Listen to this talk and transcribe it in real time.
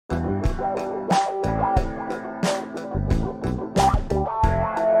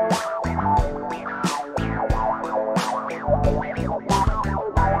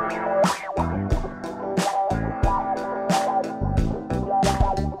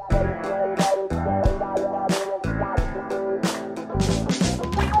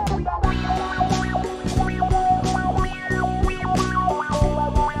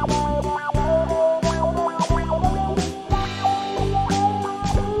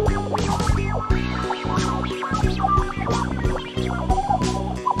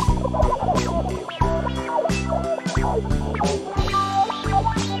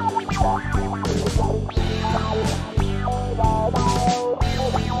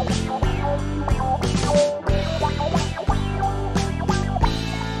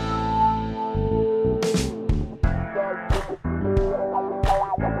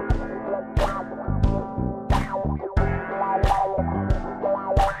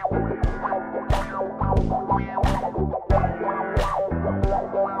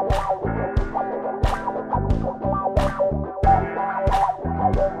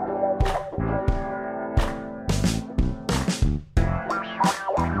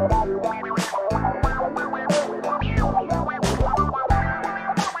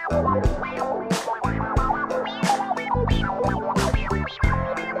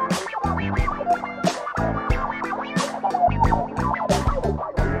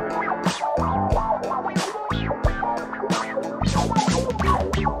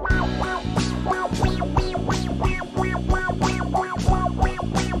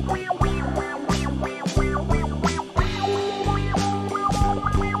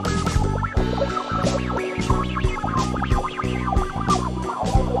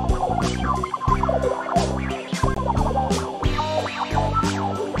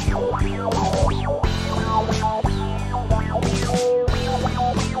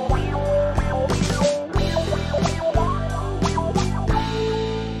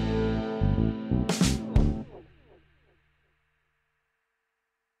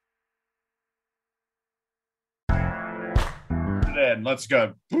Let's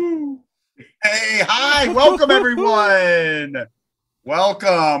go. Hey, hi, welcome everyone.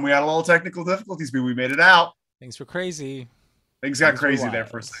 Welcome. We had a little technical difficulties, but we made it out. Things were crazy. Things got crazy there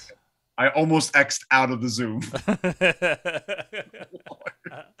for a second. I almost X'd out of the Zoom.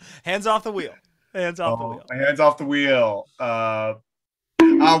 Hands off the wheel. Hands off the wheel. My hands off the wheel.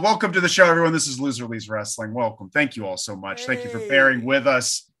 Welcome to the show, everyone. This is Loser Leaves Wrestling. Welcome. Thank you all so much. Hey. Thank you for bearing with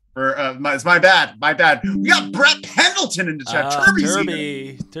us. It's my bad. We got Brett Pendleton in the chat.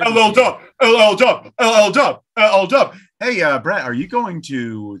 Derby. LL Dub. Hey, Brett, are you going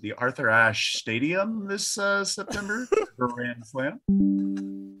to the Arthur Ashe Stadium this September for Grand Slam?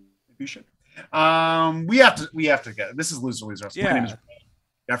 You should. We have to get. This is Loser Leaves Wrestling. My name is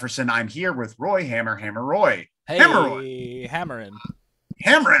Jefferson. I'm here with Roy Hammer Roy. Hey, Roy. Hammer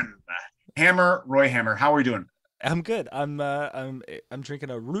Roy Hammer. How are we doing? I'm good. I'm drinking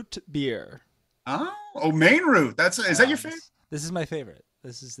a root beer. Oh, Maine Root. Is that your favorite? This is my favorite.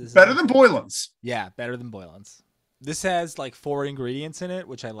 This is better than Boylan's. Yeah, better than Boylan's. This has like 4 ingredients in it,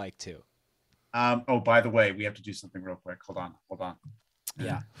 which I like too. Oh, by the way, we have to do something real quick. Hold on.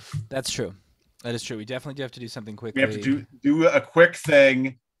 Yeah, that's true. That is true. We definitely do have to do something quickly. We have to do a quick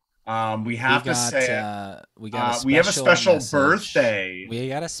thing. We have a special birthday. We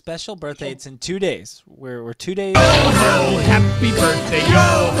got a special birthday. It's in 2 days. We're 2 days. Oh, happy birthday, yo!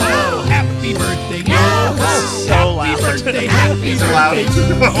 Oh, happy birthday, yo! Oh, so loud. Happy birthday, happy birthday.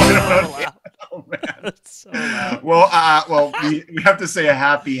 Oh man, it's so loud. Well, we have to say a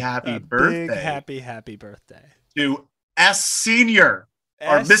happy birthday. Big happy birthday to S Senior.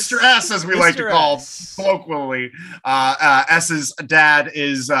 Or Mr. S, as we like to call colloquially. S's dad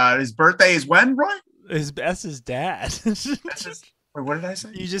is his birthday is when, Roy? S's dad. Wait, what did I say?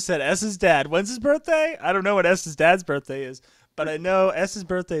 You just said S's dad. When's his birthday? I don't know what S's dad's birthday is, but I know S's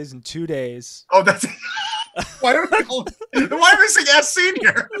birthday is in 2 days. Oh, that's why am I saying S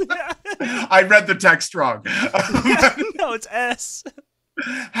Senior? I read the text wrong. No, it's S.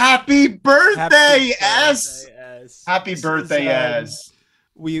 Happy birthday, S. Happy birthday, S.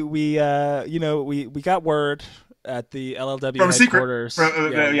 We got word at the LLW headquarters.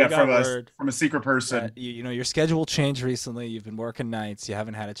 From a secret person. Your schedule changed recently. You've been working nights. You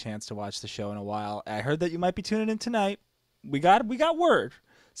haven't had a chance to watch the show in a while. I heard that you might be tuning in tonight. We got word.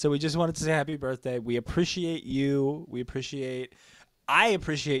 So we just wanted to say happy birthday. We appreciate you. I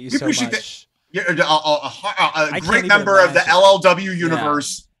appreciate you so much. You're a great member of the LLW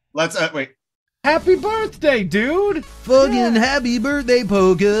universe. Yeah. Let's wait. Happy birthday, dude! Fucking happy birthday,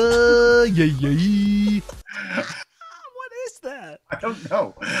 Polka! Yeah. What is that? I don't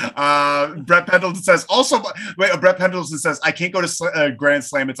know. Brett Pendleton says Brett Pendleton says I can't go to Grand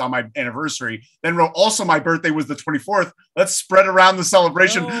Slam. It's on my anniversary. Then wrote also my birthday was the 24th. Let's spread around the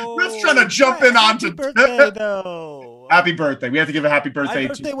celebration. Brett's trying to jump in happy onto birthday though. Happy birthday. We have to give a happy birthday. My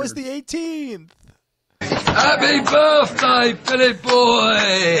birthday was the 18th. Happy birthday, Billy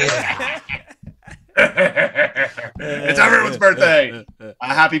boy! It's everyone's birthday.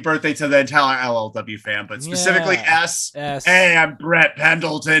 Happy birthday to the entire LLW fan, but specifically S. And Brett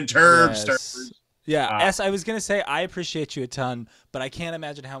Pendleton, Turbsters. Yeah, S, I was going to say I appreciate you a ton, but I can't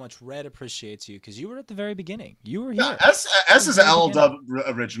imagine how much Red appreciates you because you were at the very beginning. You were here. Yeah, S is an LLW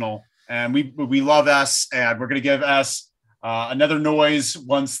original, and we love S, and we're going to give S another noise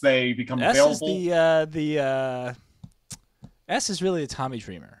once they become available. S is really a Tommy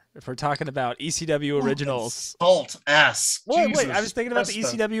Dreamer. If we're talking about ECW originals. Salt S. Wait, I was thinking about the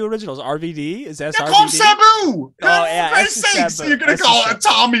ECW originals. RVD? Is S RVD? Call him Sabu! Oh, yeah. For Christ's sakes, you're going to call it a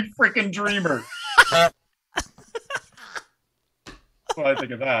Tommy freaking Dreamer. What do I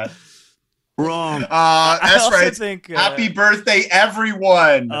think of that? Wrong. S writes, happy birthday,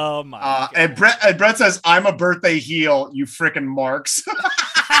 everyone. Oh, my God. And Brett says, I'm a birthday heel, you freaking marks.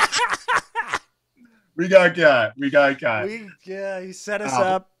 We got got. Yeah, he set us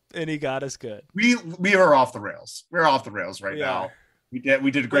up. And he got us good. We are off the rails. We're off the rails right now. We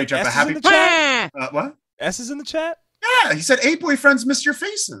did a great job. Happy what? S is in the chat? Yeah, he said 8 boyfriends missed your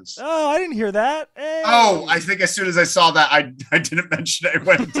faces. Oh, I didn't hear that. Hey. Oh, I think as soon as I saw that, I didn't mention it. I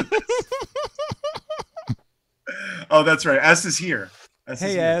went to Oh, that's right. S is here.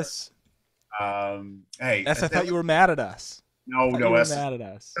 Hey, S. Hey. S, I thought you were mad at us. No, S. Mad at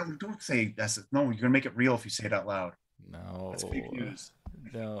us. No, don't say S. No, you're gonna make it real if you say it out loud. No. That's fake news.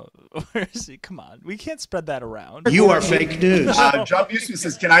 No, where is he? Come on, we can't spread that around. You are fake news. John Busman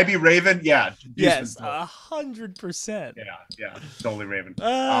says, "Can I be Raven?" Yeah. Yes, 100%. Yeah, totally Raven.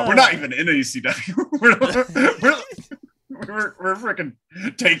 We're not even in ECW. we're freaking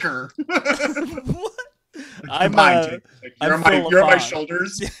Taker. What? I'm you're on my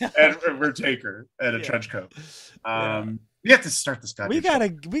shoulders, and we're Taker and a trench coat. We have to start this guy. We gotta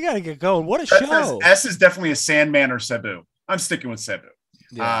get going. What a show! S is definitely a Sandman or Sabu. I'm sticking with Sabu.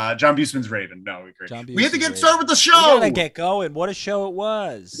 Yeah. John Busman's Raven. No, we agree. We have to get started with the show. We gotta get going. What a show it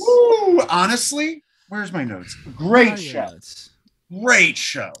was. Woo! Honestly, where's my notes? Great show. Great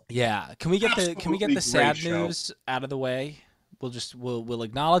show. Yeah. Can we get the sad news out of the way? We'll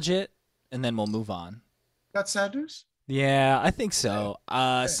acknowledge it and then we'll move on. Got sad news? Yeah, I think so.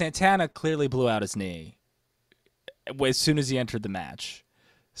 Santana clearly blew out his knee as soon as he entered the match.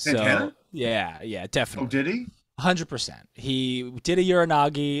 Santana? So, yeah, definitely. Oh, did he? 100%. He did a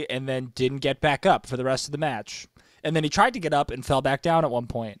Uranagi and then didn't get back up for the rest of the match. And then he tried to get up and fell back down at one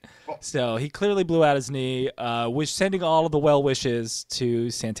point. So he clearly blew out his knee. Was sending all of the well wishes to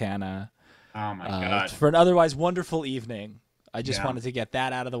Santana. Oh, my God. For an otherwise wonderful evening. I just wanted to get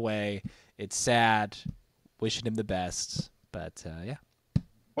that out of the way. It's sad. Wishing him the best. But, yeah.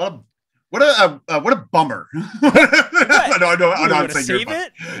 What a bummer. No, I'm saying save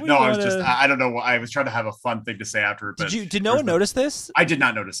it? No, I was just I don't know. I was trying to have a fun thing to say after. But did no one notice this? I did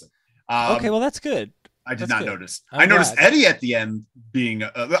not notice it. Okay, well that's good. I did not notice. I noticed Eddie at the end being.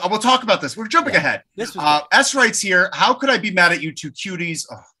 We'll talk about this. We're jumping ahead. S writes here. How could I be mad at you two cuties?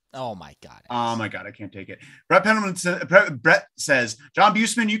 Oh my God. Oh my God, I can't take it. Brett says, John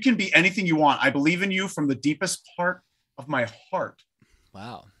Busman, you can be anything you want. I believe in you from the deepest part of my heart.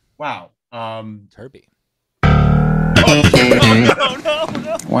 Wow. Herbie. No.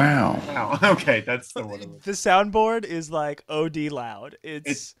 Wow. Okay, that's the one. The soundboard is like OD loud.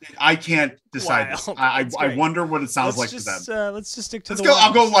 I can't decide this. I wonder what it sounds like to them. Let's just stick to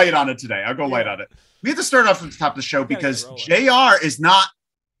I'll go light on it today. Light on it. We have to start off at the top of the show because JR is not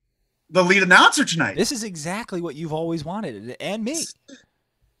the lead announcer tonight. This is exactly what you've always wanted, and me.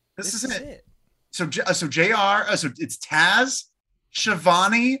 This is it. So JR. So it's Taz,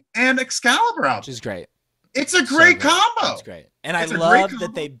 Shivani, and Excalibur out. Which is great. It's a great combo. It's great. And I love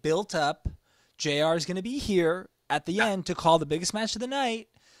that they built up. JR is going to be here at the end to call the biggest match of the night.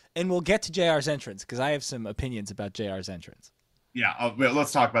 And we'll get to JR's entrance because I have some opinions about JR's entrance. Yeah,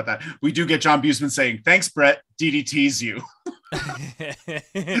 let's talk about that. We do get John Busman saying, thanks, Brett. DDT's you.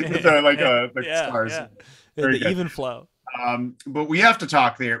 The stars. Yeah. The even flow. But we have to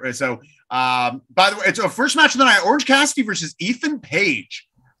talk there. So, by the way, it's a first match of the night. Orange Cassidy versus Ethan Page.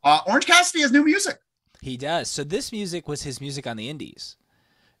 Orange Cassidy has new music. He does. So this music was his music on the Indies.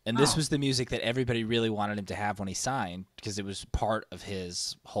 And this was the music that everybody really wanted him to have when he signed because it was part of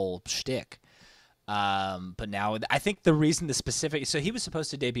his whole shtick. But now I think the reason so he was supposed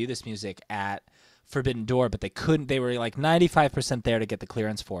to debut this music at Forbidden Door, but they couldn't. They were like 95% there to get the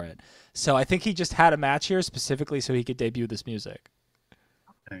clearance for it. So I think he just had a match here specifically so he could debut this music.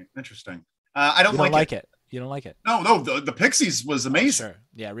 Okay, interesting. I don't You don't like it. You don't like it. No, the Pixies was amazing. Sure.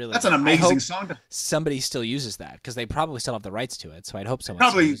 Yeah, really. That's an I amazing hope song. somebody still uses that because they probably still have the rights to it. So I'd hope someone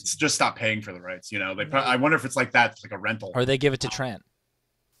Probably still uses just stop paying for the rights. You know, I wonder if it's like that, like a rental. it. Or they give it to Trent.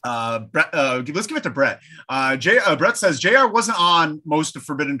 Brett, let's give it to Brett. Brett says JR wasn't on most of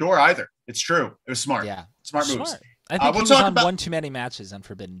Forbidden Door either. It's true. It was smart. Yeah. Smart moves. I think we'll he was talk on about one too many matches on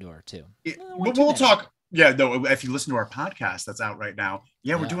Forbidden Door too. We'll talk. Yeah, no. If you listen to our podcast that's out right now,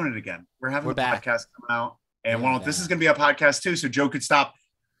 we're doing it again. We're having a back. podcast come out, and Yeah, this is going to be a podcast too. So Joe could stop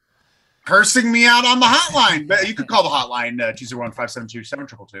cursing me out on the hotline. But you could call the hotline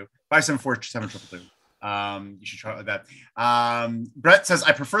 201-572-7222, 574-7222. You should try that. Brett says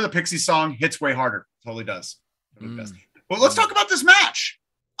I prefer the Pixie song. Hits way harder. Totally does. Well, let's talk about this match.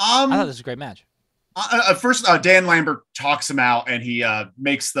 I thought this was a great match. First, Dan Lambert talks him out, and he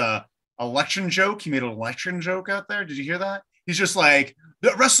makes the election joke. He made an election joke out there. Did you hear that? He's just like,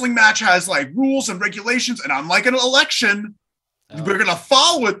 the wrestling match has like rules and regulations, and I'm like an election. Oh. We're gonna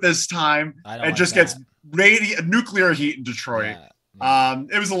follow it this time. It just gets nuclear heat in Detroit. Yeah.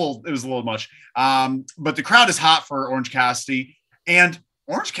 It was a little much. But the crowd is hot for Orange Cassidy, and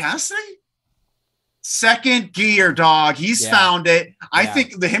Orange Cassidy, second gear, dog. He's found it. I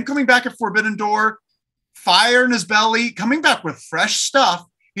think him coming back at Forbidden Door, fire in his belly, coming back with fresh stuff.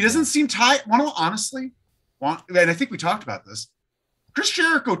 He doesn't seem tired. And I think we talked about this. Chris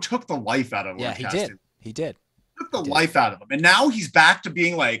Jericho took the life out of Orange Cassidy. He did. Took the life out of him. And now he's back to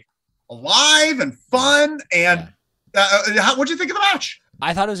being like alive and fun. And what'd you think of the match?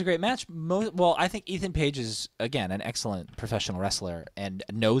 I thought it was a great match. I think Ethan Page is, again, an excellent professional wrestler and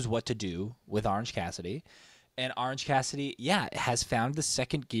knows what to do with Orange Cassidy. And Orange Cassidy, has found the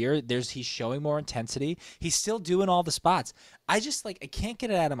second gear. He's showing more intensity. He's still doing all the spots. I can't get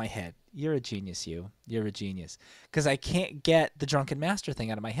it out of my head. You're a genius, You're a genius. Because I can't get the Drunken Master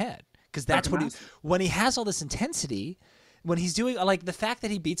thing out of my head. Because that's when he has all this intensity, when he's doing, like, the fact that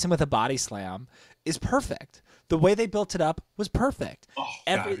he beats him with a body slam is perfect. The way they built it up was perfect.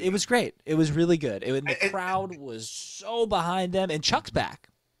 It was great. It was really good. The crowd was so behind them. And Chuck's back.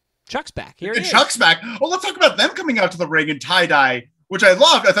 Here he is. Chuck's back. Oh, let's talk about them coming out to the ring in tie-dye, which I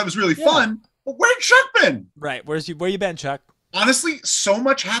loved. I thought was really fun. But where'd Chuck been? Right. Where you been, Chuck? Honestly, so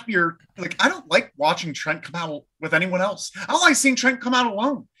much happier. Like, I don't like watching Trent come out with anyone else. I don't like seeing Trent come out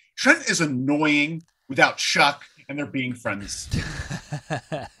alone. Trent is annoying without Chuck, and they're being friends.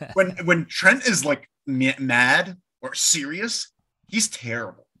 when Trent is like mad or serious, he's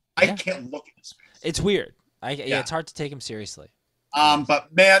terrible. I can't look at his face. It's weird. It's hard to take him seriously. But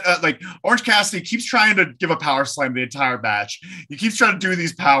man, like Orange Cassidy keeps trying to give a power slam the entire match. He keeps trying to do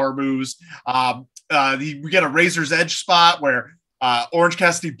these power moves. We get a Razor's Edge spot where Orange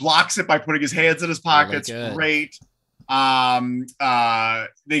Cassidy blocks it by putting his hands in his pockets. Really great.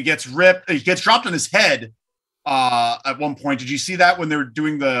 He gets dropped on his head at one point. Did you see that when they were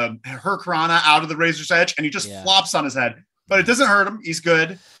doing the Hurricanrana out of the Razor's Edge, and he just flops on his head, but it doesn't hurt him. He's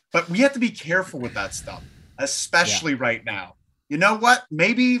good. But we have to be careful with that stuff, especially right now. You know what?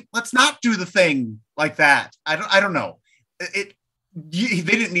 Maybe let's not do the thing like that. I don't know. They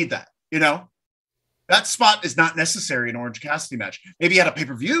didn't need that. You know, that spot is not necessary in Orange Cassidy match. Maybe at a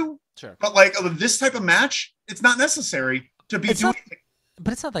pay-per-view, sure. But like this type of match, it's not necessary to be doing.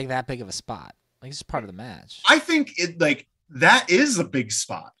 But it's not like that big of a spot. Like, it's part of the match. I think that is a big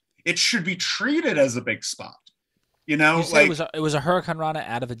spot. It should be treated as a big spot. You know, it was a Hurricanrana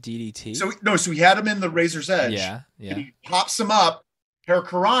out of a DDT. So he had him in the Razor's Edge. Yeah. And he pops him up.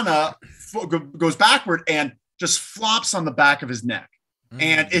 Hurricanrana goes backward and just flops on the back of his neck.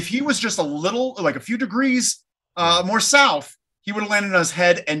 And if he was just a few degrees more south, he would have landed on his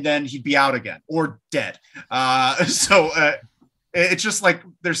head and then he'd be out again or dead. It's just like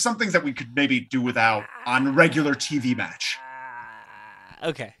there's some things that we could maybe do without on a regular TV match.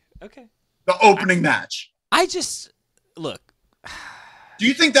 Okay. The opening match. I just look. Do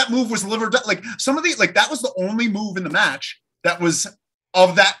you think that move was delivered? Like some of that was the only move in the match that was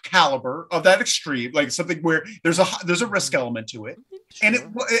of that caliber, of that extreme, like something where there's a risk element to it, sure.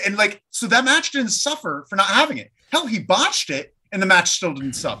 So that match didn't suffer for not having it. Hell, he botched it, and the match still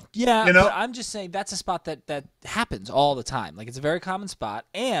didn't suffer. Yeah, you know. But I'm just saying that's a spot that happens all the time. Like, it's a very common spot,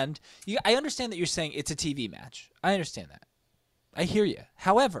 and I understand that you're saying it's a TV match. I understand that. I hear you.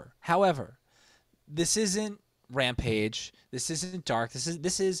 However. This isn't Rampage. This isn't Dark.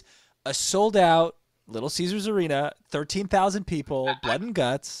 This is a sold out Little Caesars Arena, 13,000 people, blood and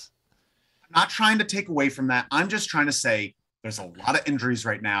guts. I'm not trying to take away from that. I'm just trying to say there's a lot of injuries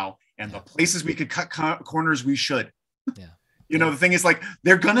right now, and the places we could cut corners, we should. Yeah. You know, the thing is, like,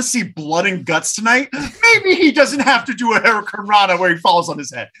 they're gonna see blood and guts tonight. Maybe he doesn't have to do a Hurricane Rana where he falls on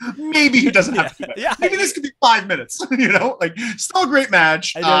his head. Maybe he doesn't have to do that. Yeah. Maybe this could be 5 minutes. You know, like, still a great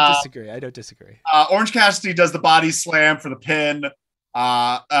match. I don't disagree. Orange Cassidy does the body slam for the pin.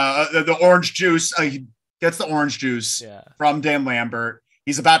 The orange juice. He gets the orange juice from Dan Lambert.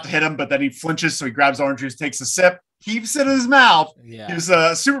 He's about to hit him, but then he flinches, so he grabs orange juice, takes a sip, keeps it in his mouth. Yeah. He's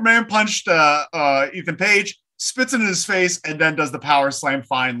Superman punched Ethan Page, spits it in his face, and then does the power slam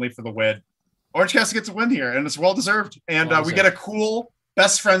finally for the win. Orange Cassidy gets a win here, and it's well deserved. And we get a cool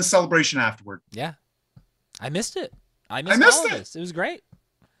best friends celebration afterward. Yeah, I missed it. I missed all of this. It was great.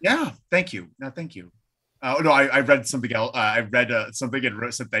 Yeah, thank you. No, thank you. No, I read something else. I read something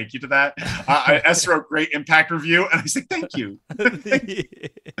and said thank you to that. S wrote great impact review, and I said thank you.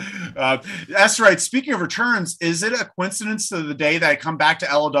 S writes, speaking of returns, is it a coincidence to the day that I come back to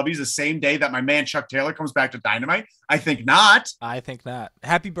LOW is the same day that my man Chuck Taylor comes back to Dynamite? I think not.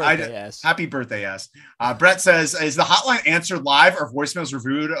 Happy birthday, S. Happy birthday, S. Brett says, is the hotline answered live or voicemails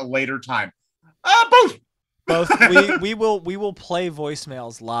reviewed at a later time? Both. we will play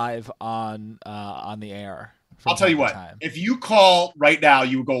voicemails live on the air. I'll tell you what. If you call right now,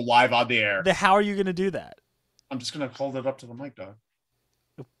 you would go live on the air. How are you going to do that? I'm just going to hold it up to the mic, dog.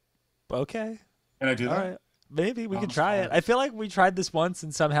 Okay. Can I do that? All right. Maybe we can try it. I feel like we tried this once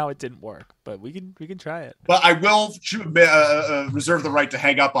and somehow it didn't work, but we can try it. But I will reserve the right to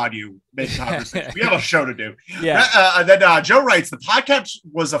hang up on you mid-conversation. We have a show to do. Yeah. Then Joe writes, the podcast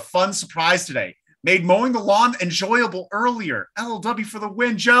was a fun surprise today. Made mowing the lawn enjoyable earlier. LLW for the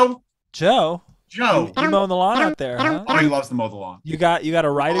win, Joe. You mowing the lawn out there, huh? Oh, he loves to mow the lawn. You got a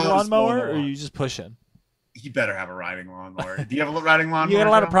riding lawnmower, or are you just pushing? He better have a riding lawnmower. Do you have a riding lawnmower? You got a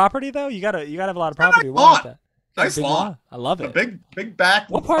lot of property though. You gotta have a lot of property. That? Nice lawn. I love it. A big back.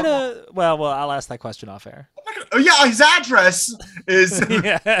 What part of? Well, I'll ask that question off air. Oh yeah, his address is.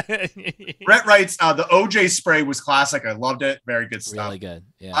 Brett writes, the OJ spray was classic. I loved it. Very good stuff. Really good.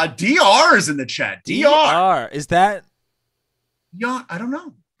 Yeah. DR is in the chat. DR is that? Yeah, I don't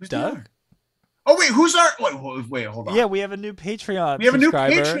know. Who's Doug? DR? Oh wait, who's our? Wait, hold on. Yeah, we have a new Patreon. We have a new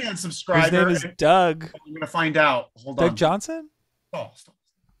Patreon subscriber. His name is Doug. I'm gonna find out. Hold on. Doug Johnson. Oh.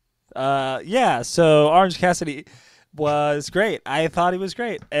 Yeah. So Orange Cassidy was great. I thought he was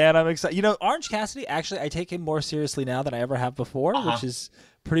great, and I'm excited. You know, Orange Cassidy, actually, I take him more seriously now than I ever have before, which is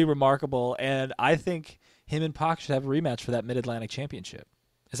pretty remarkable. And I think him and Pac should have a rematch for that Mid-Atlantic Championship.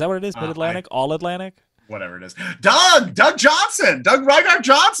 Is that what it is? Mid-Atlantic? All Atlantic? Whatever it is. Doug Johnson. Doug Rygar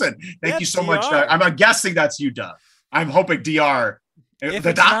Johnson. Thank you so much, Doug. I'm guessing that's you, Doug. I'm hoping DR. If the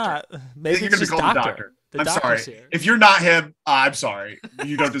it's doctor. Not, maybe you're it's going to be just called doctor. the doctor. I'm sorry. Here. If you're not him, I'm sorry.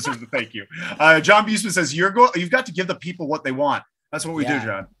 You don't deserve the thank you. John Buseman says, you've got to give the people what they want. That's what we do,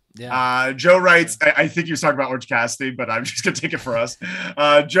 John. Yeah. Joe writes, I think he was talking about Orange Cassidy, but I'm just going to take it for us.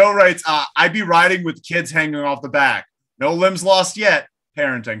 Joe writes, I'd be riding with kids hanging off the back. No limbs lost yet.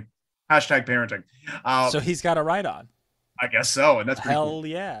 Parenting. Hashtag parenting. So he's got a ride on. I guess so. And that's pretty cool.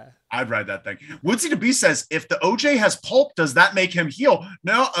 Yeah. I'd ride that thing. Woodsy to B says, if the OJ has pulp, does that make him heel?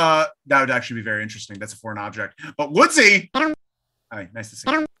 No, that would actually be very interesting. That's a foreign object. But Woodsy, hi, nice to see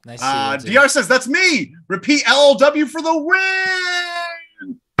you. Nice to see you, DR says, that's me. Repeat LLW for the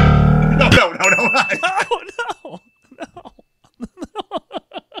win. No.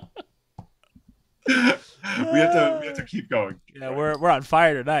 We have to keep going. Yeah, we're on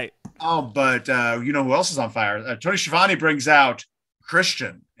fire tonight. Oh, but you know who else is on fire? Tony Schiavone brings out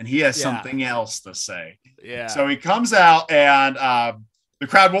Christian, and he has something else to say. Yeah. So he comes out, and the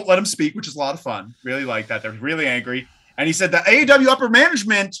crowd won't let him speak, which is a lot of fun. Really like that. They're really angry. And he said that AEW upper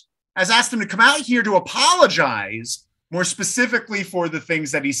management has asked him to come out here to apologize, more specifically for the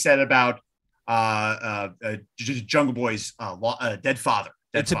things that he said about Jungle Boy's dead father.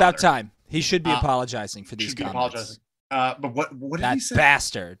 It's about time. He should be apologizing for these comments. But what did he say? That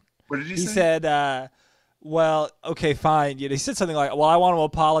bastard. What did he say? He said, well, okay, fine. He said something like, well, I want to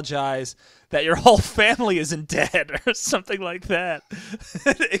apologize that your whole family isn't dead or something like that.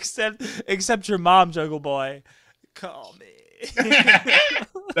 except your mom, Jungle Boy. Call me.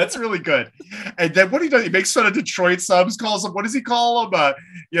 That's really good. And then what he does, he makes fun of Detroit subs, calls them, what does he call them?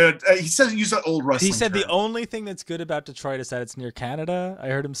 He says use an old wrestling He said term. The only thing that's good about Detroit is that it's near Canada. I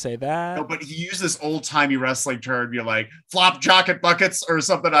heard him say that. No, but he used this old-timey wrestling term, like flop jocket buckets or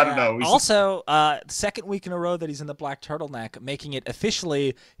something. I don't know. Also, second week in a row that he's in the black turtleneck, making it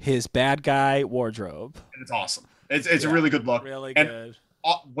officially his bad guy wardrobe. And it's awesome. It's a really good look. Really and good.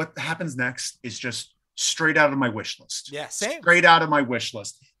 What happens next is just straight out of my wish list. Yeah, same. Straight out of my wish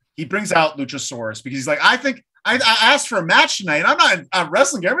list. He brings out Luchasaurus because he's like, I think I asked for a match tonight. I'm not a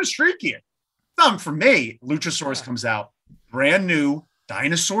wrestling. I'm a streaky. It's not for me. Luchasaurus comes out, brand new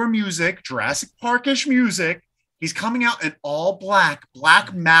dinosaur music, Jurassic Park-ish music. He's coming out in all black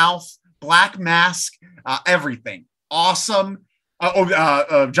mouth, black mask, everything. Awesome.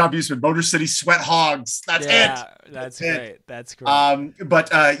 John Buseman, Motor City Sweat Hogs. That's it. That's great. That's great. And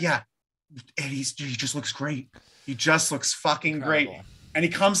he just looks great. He just looks fucking great. And he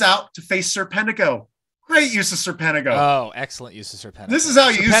comes out to face Serpentico. Great use of Serpentico. Oh, excellent use of Serpentico. This is how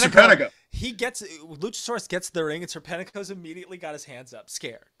you use Serpentico. Luchasaurus gets to the ring, and Serpentico's immediately got his hands up,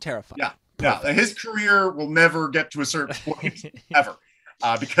 scared, terrified. Yeah. His career will never get to a certain point ever,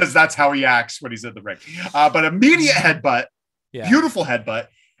 because that's how he acts when he's in the ring. But immediate headbutt, beautiful headbutt,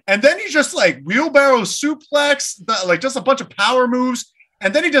 and then he's just like wheelbarrow suplex, like just a bunch of power moves,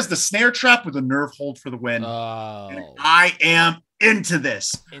 and then he does the snare trap with a nerve hold for the win. And I am into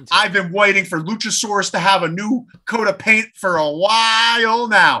this. I've been waiting for Luchasaurus to have a new coat of paint for a while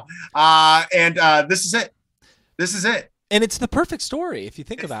now. And this is it. This is it. And it's the perfect story if you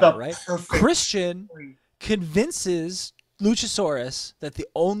think about it, right? Christian convinces Luchasaurus that the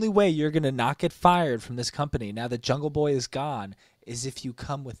only way you're going to not get fired from this company now that Jungle Boy is gone is if you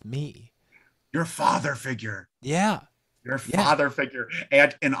come with me. Your father figure. Yeah. Your father figure.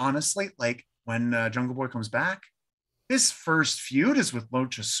 And honestly, like when Jungle Boy comes back, his first feud is with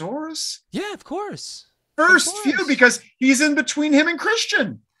Luchasaurus. Yeah, of course. First feud because he's in between him and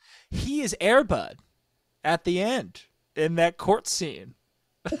Christian. He is Air Bud at the end in that court scene.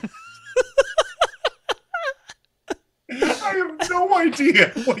 I have no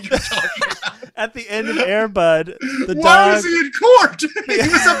idea what you're talking about. At the end of Air Bud, the dog. Why was he in court? He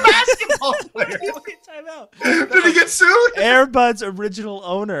was a basketball player. Time out. Did he get sued? Air Bud's original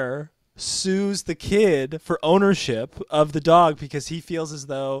owner sues the kid for ownership of the dog because he feels as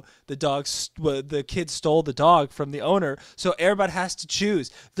though the kid stole the dog from the owner. So Air Bud has to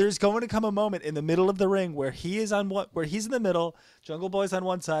choose. There's going to come a moment in the middle of the ring where he's in the middle, Jungle Boy's on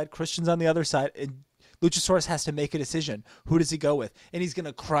one side, Christian's on the other side, and Luchasaurus has to make a decision. Who does he go with? And he's going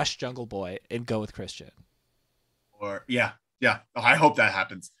to crush Jungle Boy and go with Christian. Or yeah. I hope that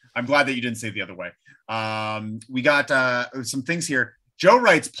happens. I'm glad that you didn't say it the other way. We got some things here. Joe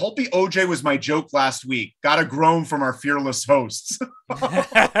writes, Pulpy OJ was my joke last week. Got a groan from our fearless hosts.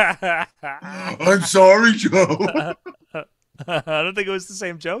 I'm sorry, Joe. I don't think it was the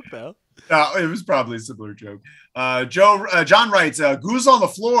same joke, though. No, it was probably a similar joke. John writes, Goose on the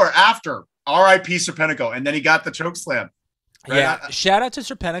floor after R.I.P. Serpentico. And then he got the choke slam. Right? Yeah, shout out to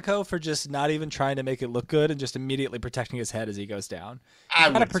Serpentico for just not even trying to make it look good and just immediately protecting his head as he goes down.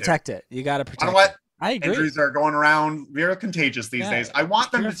 You got to protect it. You got to protect it. You know what? I agree. Injuries are going around very contagious these days. I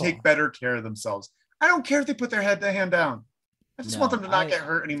want them to take better care of themselves. I don't care if they put their hand down. I just want them to not get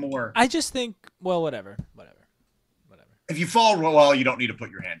hurt anymore. I just think, well, whatever. If you fall well, you don't need to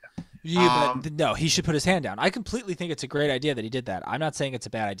put your hand down. But no, he should put his hand down. I completely think it's a great idea that he did that. I'm not saying it's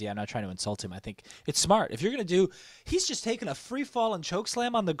a bad idea. I'm not trying to insult him. I think it's smart. If you're going to he's just taking a free fall and choke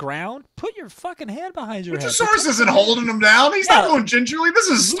slam on the ground. Put your fucking hand behind your head. Luchasaurus isn't holding him down. He's not going gingerly. This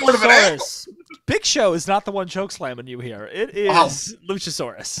is sort of an angle. Big Show is not the one choke slamming you here. It is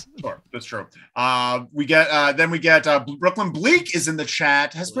Luchasaurus. Sure, that's true. We get Brooklyn Bleak is in the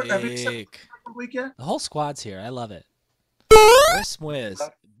chat. Have you accepted Brooklyn Bleak yet? The whole squad's here. I love it. Chris Mwiz.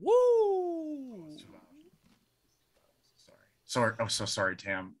 Woo! Sorry. Oh, so sorry,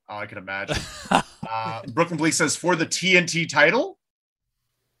 Tam. I can imagine. Brooklyn Bleak says for the TNT title.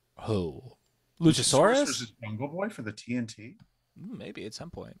 Who? Luchasaurus versus Jungle Boy for the TNT. Maybe at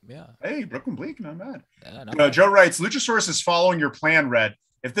some point. Yeah. Hey, Brooklyn Bleak, not bad. Yeah, Joe writes, Luchasaurus is following your plan, Red.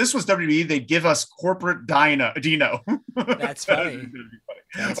 If this was WWE, they'd give us corporate Dino. That's funny.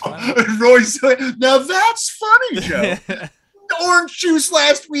 That's funny. Roy's now that's funny, Joe. Orange juice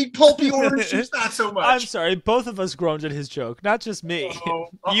last week, pulpy orange juice, not so much. I'm sorry, both of us groaned at his joke, not just me.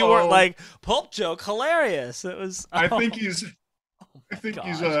 You weren't like pulp joke, hilarious. It was. I think he's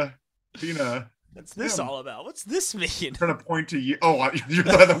Tina. What's this all about? What's this mean? I'm trying to point to you. Oh, you're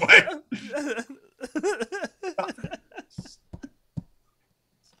the other way.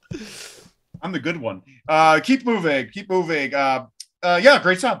 I'm the good one. Keep moving.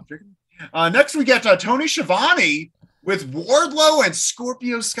 Great job. Next, we get Tony Schiavone with Wardlow and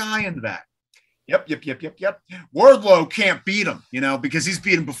Scorpio Sky in the back. Yep. Wardlow can't beat him, because he's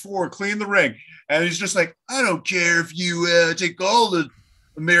beat him before, clean the ring. And he's just like, I don't care if you take all the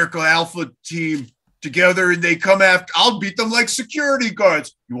America Alpha team together and they come after, I'll beat them like security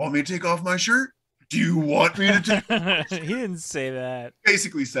guards. You want me to take off my shirt? Do you want me to take He didn't say that.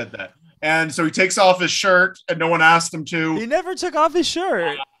 Basically said that. And so he takes off his shirt and no one asked him to. He never took off his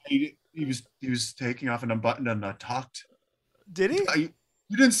shirt. He was taking off an unbuttoned and tucked. Did he?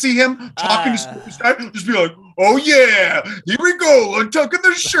 You didn't see him talking to Superstar? Just be like, oh yeah, here we go, untucking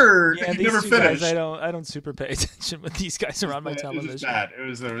the shirt. Yeah, He these never two finished. guys, I don't super pay attention when these guys are on my It was television. just bad. It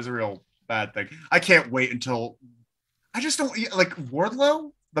was a real bad thing. I can't wait until I just don't like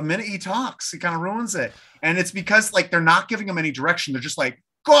Wardlow. The minute he talks, he kind of ruins it, and it's because like they're not giving him any direction. They're just like,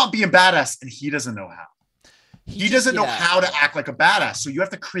 go out being badass, and he doesn't know how. He doesn't know how to act like a badass. So you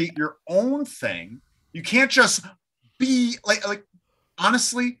have to create your own thing. You can't just be like.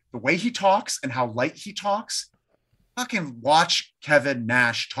 Honestly, the way he talks and how light he talks, fucking watch Kevin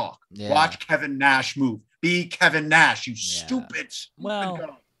Nash talk. Yeah. Watch Kevin Nash move. Be Kevin Nash, you stupid guy.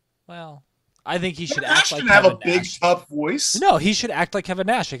 Well, I think he should Nash act like didn't have Kevin a big, Nash. tough voice. No, he should act like Kevin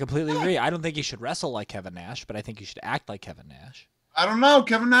Nash. I completely agree. I don't think he should wrestle like Kevin Nash, but I think he should act like Kevin Nash. I don't know.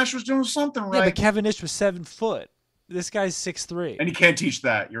 Kevin Nash was doing something right. Yeah, but Kevin Nash was 7 foot. This guy's 6'3". And he can't teach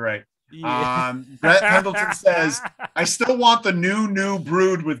that. You're right. Yeah. Brett Pendleton says, I still want the new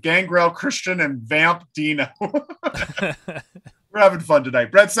brood with Gangrel Christian and Vamp Dino. We're having fun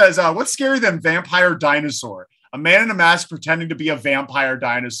tonight. Brett says, what's scarier than Vampire Dinosaur? A man in a mask pretending to be a vampire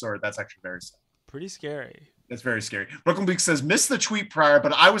dinosaur. That's actually very sad. Pretty scary. That's very scary. Brooklyn Bleak says, missed the tweet prior,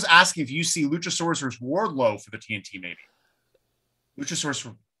 but I was asking if you see Luchasaurus versus Wardlow for the TNT maybe.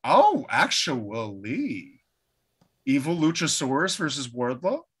 Luchasaurus. Oh, actually. Evil Luchasaurus versus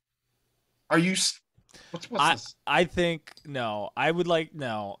Wardlow? Are you? What's this? I think no. I would like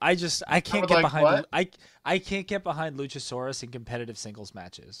no. I can't get like behind. what? I can't get behind Luchasaurus in competitive singles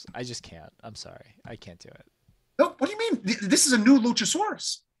matches. I just can't. I'm sorry. I can't do it. No, what do you mean? This is a new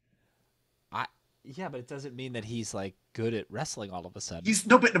Luchasaurus. Yeah, but it doesn't mean that he's like good at wrestling all of a sudden.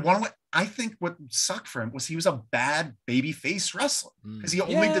 I think what sucked for him was he was a bad baby face wrestler because he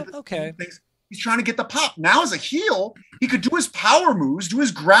only did the things. He's trying to get the pop. Now as a heel, he could do his power moves, do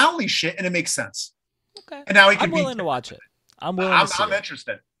his growly shit, and it makes sense. Okay. And now he can I'm willing to watch it. I'm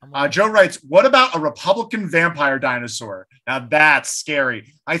interested. Joe writes, what about a Republican vampire dinosaur? Now that's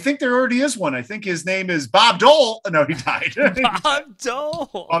scary. I think there already is one. I think his name is Bob Dole. No, he died. Bob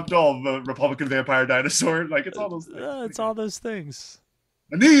Dole. Bob Dole, the Republican vampire dinosaur. Like it's all those things. It's all those things.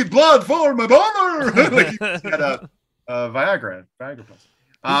 I need blood for my brother. Like he had a Viagra plus.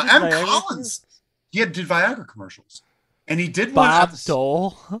 M. Collins, he did Viagra commercials, and he did one. Bob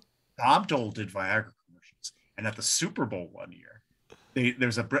Dole. Bob Dole did Viagra commercials, and at the Super Bowl one year,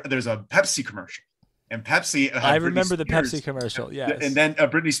 there's a Pepsi commercial, and Pepsi. I remember the Pepsi commercial. Yes, and then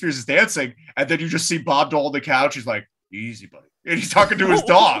Britney Spears is dancing, and then you just see Bob Dole on the couch. He's like, "Easy, buddy," and he's talking to his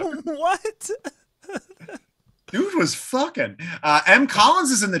dog. What? Dude was fucking. M. Collins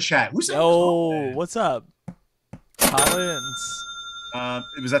is in the chat. Who's what's up, Collins?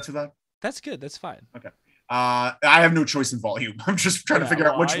 Was that too loud? That's good. That's fine. Okay. I have no choice in volume. I'm just trying to figure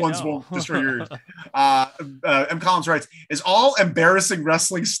out which ones will destroy your ears. M. Collins writes, is all embarrassing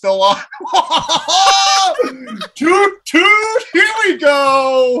wrestling still on? Toot, toot, here we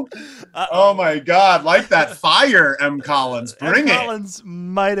go. Oh my God. Like that fire, M. Collins. Bring it. Collins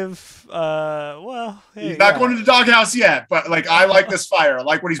might have, hey, he's not going to the doghouse yet, but like, I like this fire. I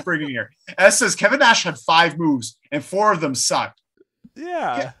like what he's bringing here. S says, Kevin Nash had 5 moves and 4 of them sucked.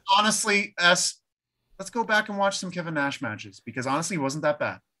 Yeah. Honestly, let's go back and watch some Kevin Nash matches because honestly, he wasn't that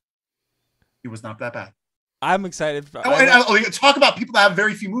bad. He was not that bad. I'm excited. Talk about people that have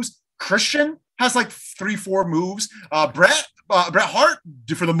very few moves. Christian has like 3-4 moves. Bret Hart,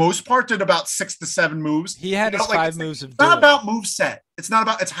 for the most part, did about 6 to 7 moves. He had his 5 moves. It's not about move set. It's not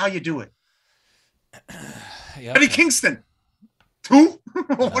about. It's how you do it. Yep. Eddie Kingston, 2.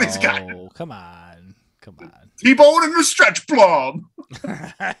 What he's got? Come on. T-bone and the stretch plum.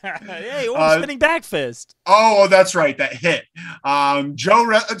 Hey, spinning back fist. Oh, that's right, that hit.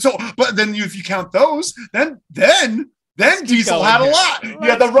 But then if you count those, then Diesel had a lot. He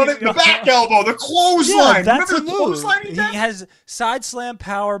had the running, the back elbow, the clothesline. Yeah, that's remember the clothesline he has side slam,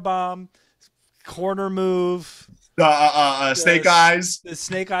 power bomb, corner move. Snake eyes. The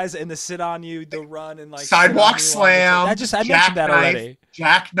snake eyes and the sit on you, the run and like sidewalk slam. I mentioned that already.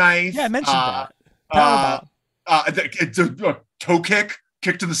 Jackknife. Yeah, I mentioned that. Power bomb. Toe kick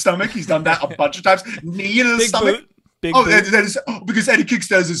to the stomach. He's done that a bunch of times. Knee to the stomach. Boot. Big boot. Because Eddie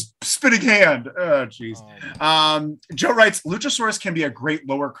Kingston has his spinning hand. Oh, jeez. Joe writes, Luchasaurus can be a great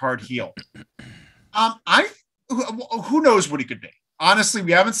lower card heel. Who knows what he could be? Honestly,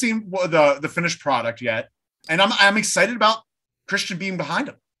 we haven't seen the finished product yet, and I'm excited about Christian being behind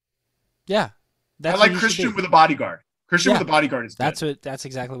him. Yeah, I like Christian with a bodyguard. With a bodyguard is good. That's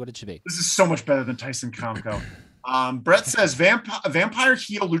exactly what it should be. This is so much better than Tyson Conco. Brett says Vampire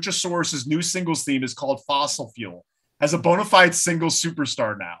heel Luchasaurus' new singles theme is called Fossil Fuel. Has a bona fide single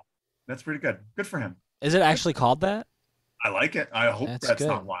superstar now. That's pretty good. Good for him. Is it actually called that? I like it. I hope That's Brett's good.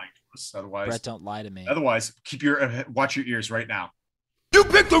 not lying to us. Brett, don't lie to me. Otherwise, watch your ears right now. You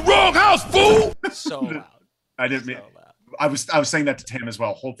picked the wrong house, fool! So loud. I didn't mean. So loud. I was saying that to Tam as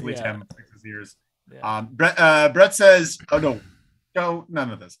well. Hopefully, Yeah. Tam fixes his ears. Yeah. Brett says, "Oh no, Joe,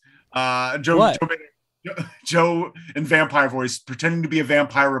 none of this." What? Joe in vampire voice, pretending to be a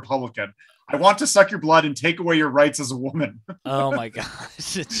vampire Republican. I want to suck your blood and take away your rights as a woman. Oh my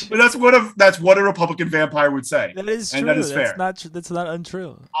gosh. But that's what a Republican vampire would say. That is true. And that is that's fair. That's not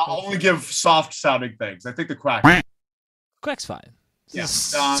untrue. I'll only give soft sounding things. I think the quack. Quack's fine. Yeah.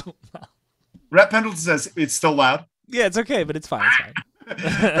 So- Brett Pendleton says it's still loud. yeah, it's okay, but it's fine. It's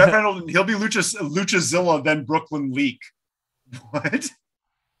fine. Brett Pendleton, he'll be Luchazilla, then Brooklyn Leak. What?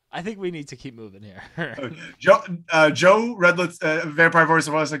 I think we need to keep moving here. Joe Redlet's vampire voice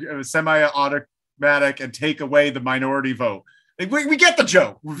was like semi-automatic and take away the minority vote. We get the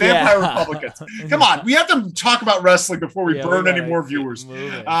joke. We're vampire Yeah. Republicans. Come on, we have to talk about wrestling before we Yeah, burn we any gotta more keep viewers.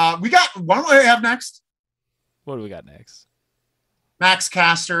 moving. We got what do I have next? What do we got next? Max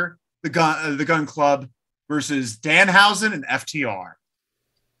Caster, the Gun Club versus Danhausen and FTR.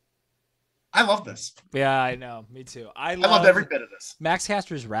 I love this. Yeah, I know. Me too. I loved every bit of this. Max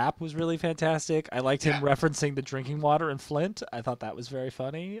Caster's rap was really fantastic. I liked him referencing the drinking water in Flint. I thought that was very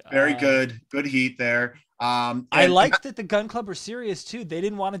funny. Very good. Good heat there. I liked that the Gun Club were serious too. They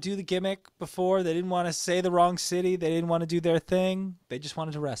didn't want to do the gimmick before. They didn't want to say the wrong city. They didn't want to do their thing. They just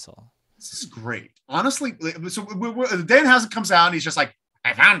wanted to wrestle. This is great. Honestly, so Danhausen comes out and he's just like,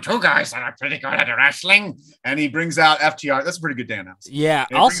 I found two guys that are pretty good at wrestling. And he brings out FTR. That's a pretty good Danhausen. Yeah.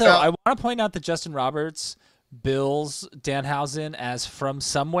 And Also, brings out- I want to point out that Justin Roberts bills Danhausen as from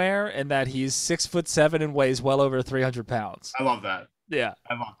somewhere and that he's 6'7" and weighs well over 300 pounds. I love that. Yeah.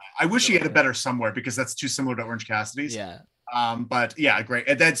 I love that. I wish he had a better somewhere because that's too similar to Orange Cassidy's. Yeah. But yeah, great.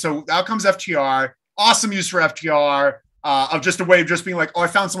 And then so out comes FTR. Awesome use for FTR. Of just a way of just being like, oh, I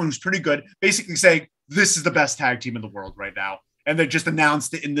found someone who's pretty good. Basically saying this is the best tag team in the world right now. And they just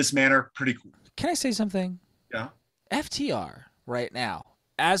announced it in this manner. Pretty cool. Can I say something? Yeah. FTR right now,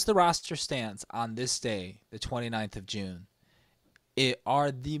 as the roster stands on this day, the 29th of June, it are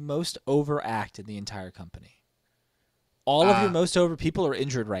the most over act in the entire company. All of your most over people are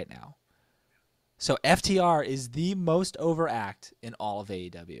injured right now. So FTR is the most over act in all of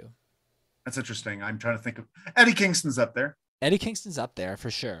AEW. That's interesting. I'm trying to think of Eddie Kingston's up there. Eddie Kingston's up there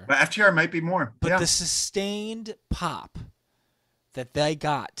for sure. But FTR might be more. But yeah. the sustained pop that they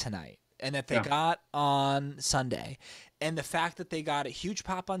got tonight and that they got on Sunday, and the fact that they got a huge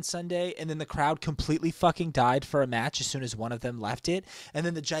pop on Sunday and then the crowd completely fucking died for a match as soon as one of them left it, and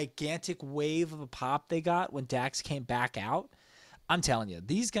then the gigantic wave of a pop they got when Dax came back out, I'm telling you,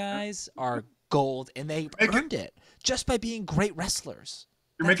 these guys are gold, and they earned it just by being great wrestlers.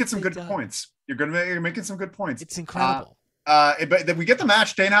 You're That's making what some they've good done. points. You're making some good points. It's incredible. But then we get the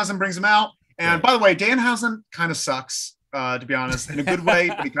match. Danhausen brings him out. And by the way, Danhausen kind of sucks, to be honest, in a good way,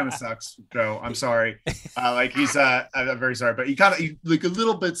 but he kind of sucks, Joe. I'm sorry. I'm very sorry, but he like a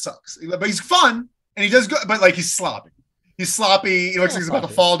little bit sucks. But he's fun and he does good, but like he's sloppy. He's sloppy. He looks like he's about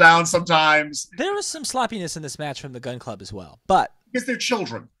to fall down sometimes. There was some sloppiness in this match from the Gun Club as well, but Because they're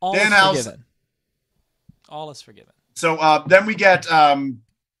children. all is forgiven. All is forgiven. So then we get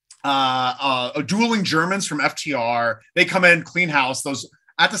dueling Germans from FTR. They come in, clean house. Those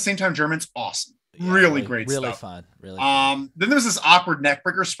at the same time, Germans, awesome. Yeah, really great really stuff. fun. Really fun. Then there was this awkward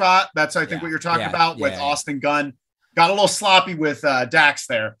neckbreaker spot. That's I think Yeah, what you're talking yeah, about with yeah. Austin Gunn. Got a little sloppy with Dax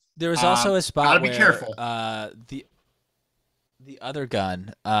there. There was also a spot gotta be where careful. The other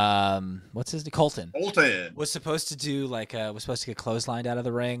Gun, what's his name? Colton was supposed to do was supposed to get clotheslined out of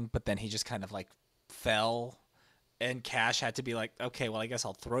the ring, but then he just kind of like fell, and Cash had to be like, okay, well I guess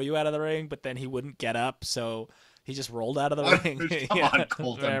I'll throw you out of the ring, but then he wouldn't get up, so he just rolled out of the ring. Come on,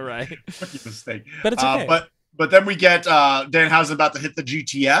 Colton. Yeah, right. Rookie mistake. But it's okay. But then we get Danhausen about to hit the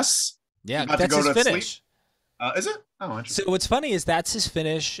GTS. Yeah, about to that's go his to finish. Is it? Oh, interesting. So what's funny is that's his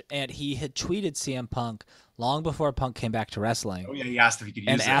finish, and he had tweeted CM Punk long before Punk came back to wrestling. Oh yeah, he asked if he could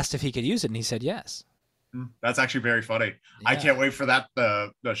use and it. asked if he could use it, and he said yes. That's actually very funny. I Yeah. can't wait for that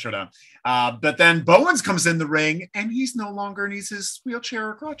the showdown. But then Bowens comes in the ring, and he's no longer needs his wheelchair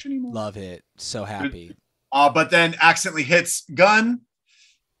or crutch anymore. Love it. So happy. But then accidentally hits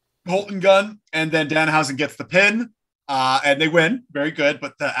Colton Gunn, and then Danhausen gets the pin, and they win. Very good.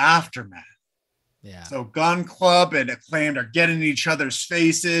 But the aftermath. Yeah. So Gun Club and Acclaimed are getting in each other's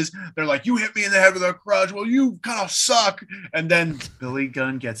faces. They're like, you hit me in the head with a crutch. Well, you kind of suck. And then Billy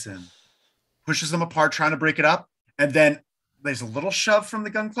Gunn gets in, pushes them apart, trying to break it up. And then there's a little shove from the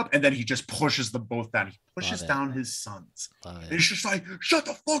Gun Club, and then he just pushes them both down. He pushes Love it. down his sons. Love And it. he's just like, shut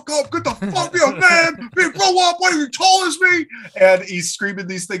the fuck up, get the fuck out, man. Man, grow up, what are you tall as me? And he's screaming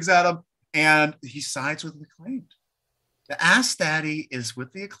these things at him, and he sides with the Acclaimed. The Ass Daddy is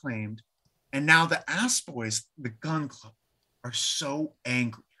with the Acclaimed, and now the Ass Boys, the Gun Club, are so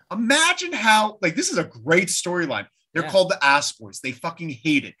angry. Imagine how, like, this is a great storyline. They're called the Ass Boys. They fucking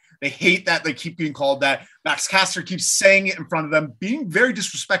hate it. They hate that they keep being called that. Max Caster keeps saying it in front of them, being very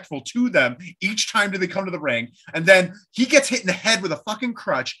disrespectful to them each time they come to the ring. And then he gets hit in the head with a fucking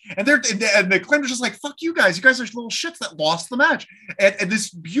crutch. And the Acclaimed are just like, fuck you guys. You guys are little shits that lost the match. And this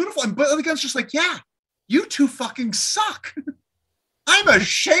beautiful, and Billy Gunn's just like, yeah, you two fucking suck. I'm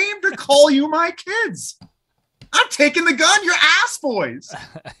ashamed to call you my kids. I'm taking the gun. You're Ass Boys.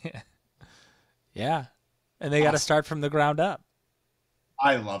 Yeah. And they got to start from the ground up.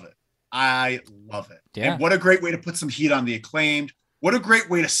 I love it. I love it. Yeah. And what a great way to put some heat on the Acclaimed. What a great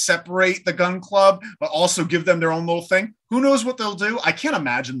way to separate the Gun Club, but also give them their own little thing. Who knows what they'll do? I can't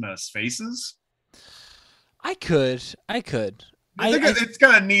imagine them as faces. I could. It's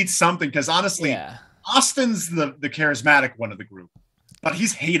going to need something because honestly, Yeah. Austin's the charismatic one of the group, but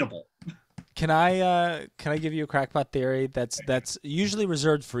he's hateable. Can I give you a crackpot theory that's usually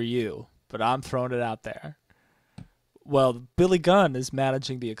reserved for you, but I'm throwing it out there. Well, Billy Gunn is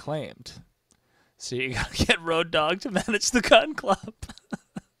managing the Acclaimed, so you gotta get Road Dogg to manage the Gun Club.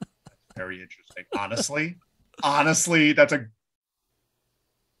 Very interesting. Honestly, that's a.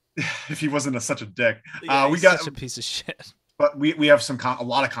 If he wasn't such a dick, Yeah, we he's got. such a piece of shit. But we have a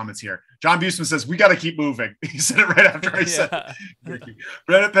lot of comments here. John Busman says, we got to keep moving. He said it right after I said it. Thank you.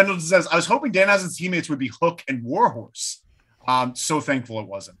 Brett Pendleton says, I was hoping Danhausen's teammates would be Hook and Warhorse. So thankful it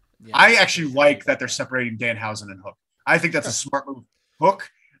wasn't. Yeah. I actually like that they're separating Danhausen and Hook. I think that's a smart move. Hook,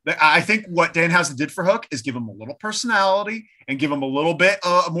 I think what Danhausen did for Hook is give him a little personality and give him a little bit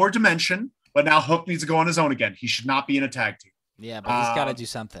more dimension. But now Hook needs to go on his own again. He should not be in a tag team. Yeah, but he's got to do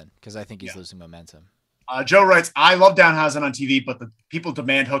something because I think he's losing momentum. Joe writes, I love Danhausen on TV, but the people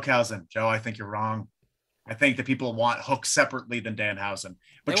demand Hookhausen. Joe, I think you're wrong. I think the people want Hook separately than Danhausen.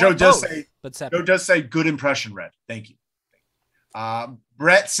 But Joe does say good impression, Red. Thank you.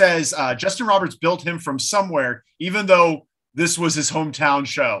 Brett says Justin Roberts built him from somewhere, even though this was his hometown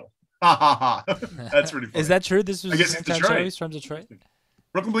show. Ha ha ha. That's pretty funny. Is that true? This was I guess his it's hometown Detroit. show? He's from Detroit.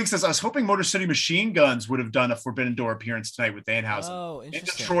 Brooklyn Bleak says, I was hoping Motor City Machine Guns would have done a Forbidden Door appearance tonight with Danhausen. Oh, in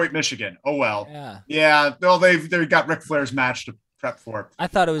interesting. Detroit, Michigan. Oh, well. Yeah. Yeah. Well, they've got Ric Flair's match to prep for. I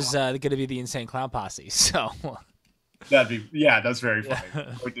thought it was going to be the Insane Clown Posse. So That's very funny.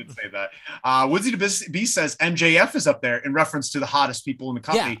 I did say that. Woodsy the Beast says MJF is up there in reference to the hottest people in the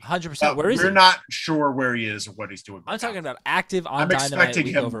company. yeah, 100%. Where is We're he? not sure where he is or what he's doing. I'm talking about active on I'm Dynamite expecting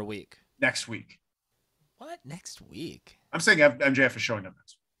week him over week. next week. What? Next week? I'm saying MJF is showing up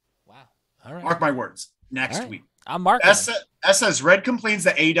next week. Wow. All right. Mark my words. Next All right. week. I'm marking. S says Red complains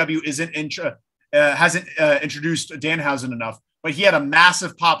that AEW hasn't introduced Danhausen enough, but he had a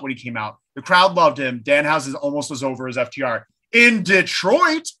massive pop when he came out. The crowd loved him. Danhausen almost as over as FTR. In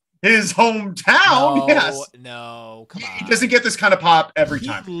Detroit, his hometown. No, Yes. no, come on. He doesn't get this kind of pop every He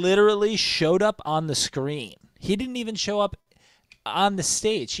time. literally showed up on the screen. He didn't even show up on the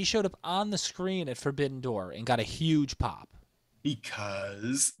stage. He showed up on the screen at Forbidden Door and got a huge pop.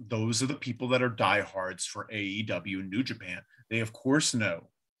 Because those are the people that are diehards for AEW and New Japan. They, of course, know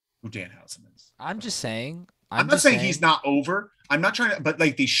who Danhausen is. I'm just saying. I'm not saying he's not over. I'm not trying to, but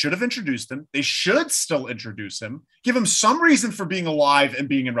like they should have introduced him. They should still introduce him. Give him some reason for being alive and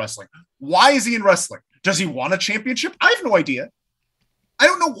being in wrestling. Why is he in wrestling? Does he want a championship? I have no idea. I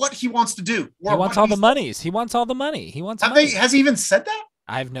don't know what he wants to do. He wants all the monies. He wants all the money. He wants money. Has he even said that?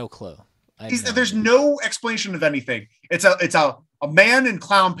 I have no clue. There's no explanation of anything. It's a man in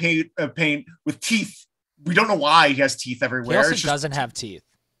clown paint with teeth. We don't know why he has teeth He everywhere. also It's just doesn't have teeth.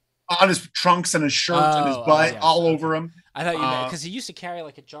 on his trunks and his shirt and his butt, yeah. all over him. I thought you meant because he used to carry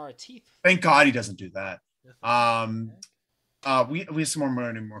like a jar of teeth. Thank God he doesn't do that. We have some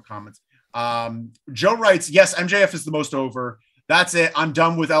more comments. Joe writes, yes, MJF is the most over. That's it. I'm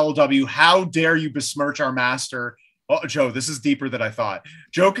done with LW. How dare you besmirch our master? Oh, Joe, this is deeper than I thought.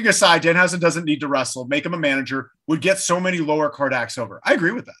 Joking aside, Danhausen doesn't need to wrestle. Make him a manager. Would get so many lower card acts over. I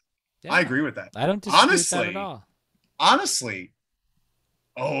agree with that. Yeah. I agree with that. I don't disagree with that at all. Honestly.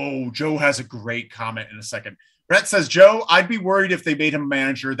 Oh, Joe has a great comment in a second. Brett says, Joe, I'd be worried if they made him a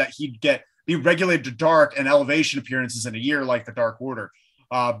manager that he'd be regulated to dark and elevation appearances in a year like the Dark Order.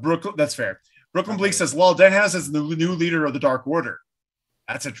 Brooklyn, that's fair. Brooklyn Bleak says, well, Danhausen is the new leader of the Dark Order.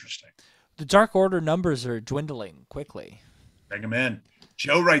 That's interesting. The Dark Order numbers are dwindling quickly. Bring him in.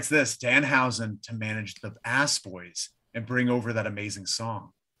 Joe writes this, Danhausen to manage the Ass Boys. and bring over that amazing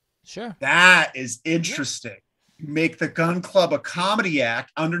song. Sure. That is interesting. Make the Gun Club a comedy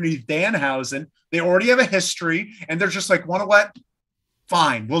act underneath Danhausen. They already have a history, and they're just like, want to what?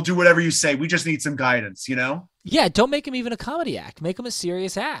 Fine, we'll do whatever you say. We just need some guidance, you know? Yeah, don't make him even a comedy act. Make him a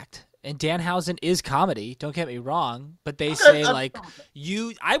serious act. And Danhausen is comedy. Don't get me wrong, but they say like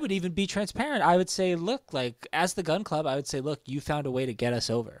I would even be transparent. I would say, look, like as the Gun Club, I would say, look, you found a way to get us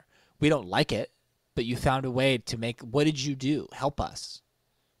over. We don't like it, but you found a way to make. What did you do? Help us.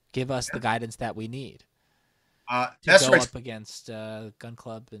 Give us the guidance that we need. To that's go right. up against Gun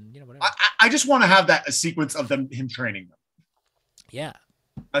Club and whatever. I just want to have a sequence of him training them. Yeah,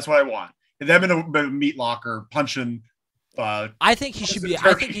 that's what I want. Them in a meat locker punching. I think he should be.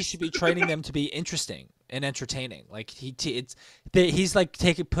 I think he should be training them to be interesting and entertaining. Like he's like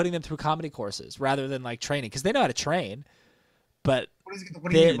putting them through comedy courses rather than like training because they know how to train, but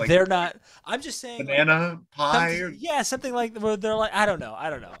what do you mean? Like, they're not. I'm just saying banana pie. Something like where they're like I don't know.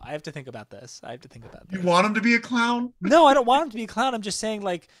 I have to think about this. You want him to be a clown? No, I don't want him to be a clown. I'm just saying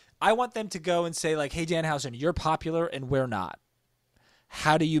like I want them to go and say like, hey Danhausen, you're popular and we're not.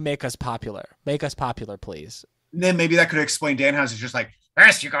 How do you make us popular? Make us popular, please. And then maybe that could explain Danhausen's just like,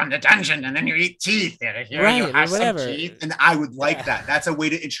 first you go in the dungeon and then you eat teeth. And here right, you have whatever. some teeth. And I would like that. That's a way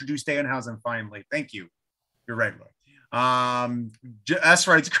to introduce Danhausen finally. Thank you. You're right, Roy. That's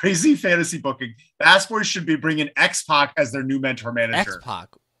right. It's crazy fantasy booking. Bass Boys should be bringing X-Pac as their new mentor manager. X-Pac,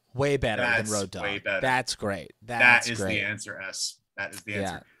 way better than Road Dogg. Way better. That's great. That is great. the answer, S. That is the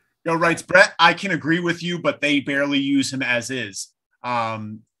answer. Yeah. Yo, writes, Brett, I can agree with you, but they barely use him as is.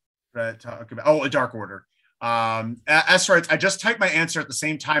 Brett, talk about, a Dark Order. S writes, I just typed my answer at the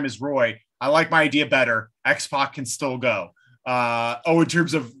same time as Roy. I like my idea better. X-Pac can still go. In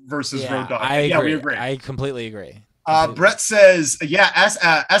terms of versus Road Dogg. Yeah, we agree. I completely agree. Brett says,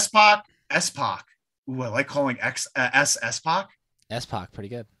 S-Pac. Ooh, I like calling S-Pac. S-Pac, pretty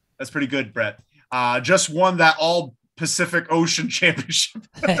good. That's pretty good, Brett. Just won that all Pacific Ocean Championship.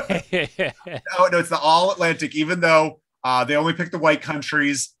 Oh, no, it's the All Atlantic, even though they only picked the white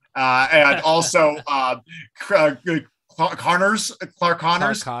countries. And also Clark Connors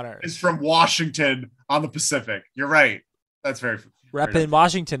is from Washington on the Pacific. You're right. That's very repping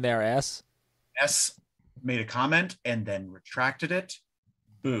Washington there, S. S made a comment and then retracted it.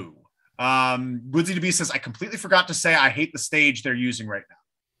 Boo. Woodsy DB says, I completely forgot to say I hate the stage they're using right now.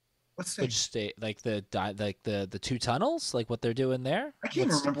 What stage? Which stage? Like the two tunnels? Like what they're doing there? I can't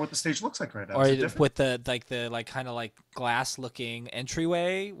even remember what the stage looks like right now. Or with the kind of like glass looking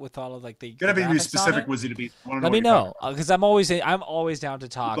entryway with all of like the. You're gonna be specific, Woodsy DB. Let me know because I'm always down to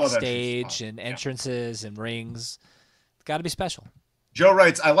talk stage and entrances and rings. It's got to be special. Joe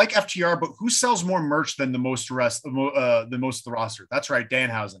writes, I like FTR, but who sells more merch than the most of the roster? That's right,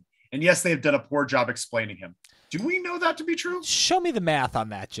 Danhausen. And yes, they have done a poor job explaining him. Do we know that to be true? Show me the math on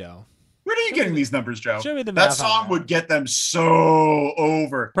that, Joe. Where are you getting these numbers, Joe? Show me the math. That song would get them so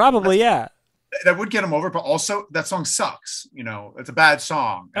over. Probably, yeah. That would get them over, but also that song sucks. You know, it's a bad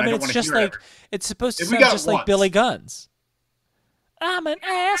song. I mean, it's just like it's supposed to sound just like Billy Gunn's. I'm an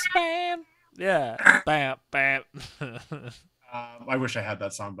ass man. Yeah. Bam, bam. I wish I had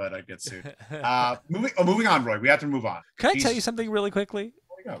that song, but I'd get sued. Moving on, Roy. We have to move on. Can I tell you something really quickly?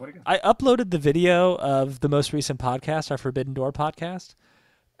 What do you got? I uploaded the video of the most recent podcast, our Forbidden Door podcast,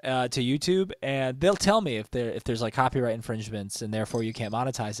 to YouTube, and they'll tell me if there's like copyright infringements, and therefore you can't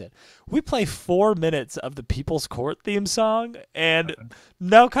monetize it. We play 4 minutes of the People's Court theme song, and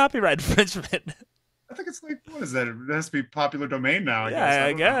no copyright infringement. I think it's like, what is that? It has to be popular domain now.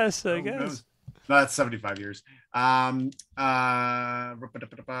 I guess. That's 75 years. Okay,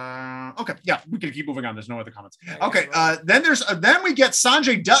 yeah, we can keep moving on. There's no other comments. Okay, then we get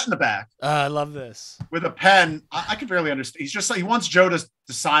Sanjay Dutt in the back. I love this. With a pen. I can barely understand. He's just like, he wants Joe to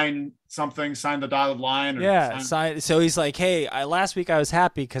sign something, sign the dotted line. Sign. So he's like, hey, last week I was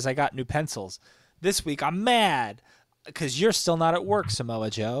happy because I got new pencils. This week I'm mad because you're still not at work, Samoa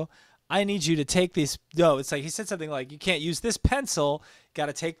Joe. I need you to take these. No, it's like he said something like, you can't use this pencil. Got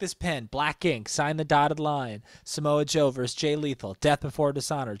to take this pen. Black ink. Sign the dotted line. Samoa Joe versus Jay Lethal. Death Before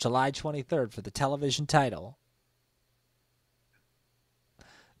Dishonor. July 23rd for the television title.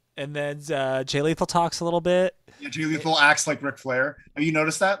 And then Jay Lethal talks a little bit. Yeah, Jay Lethal acts like Ric Flair. Have you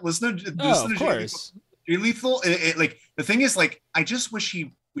noticed that? Listen to of course. Jay Lethal. Like the thing is, like, I just wish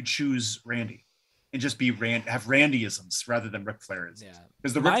he would choose Randy. And just be have Randyisms rather than Ric Flairisms. Yeah,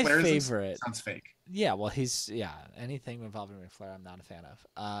 because the Ric Flairisms sounds fake. Yeah, well, anything involving Ric Flair, I'm not a fan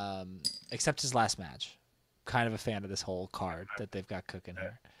of. Except his last match. Kind of a fan of this whole card that they've got cooking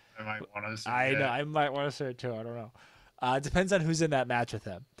here. I might want to. I might want to say it too. I don't know. It depends on who's in that match with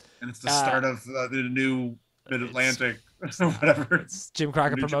him. And it's the start of the new Mid-Atlantic, whatever. It's Jim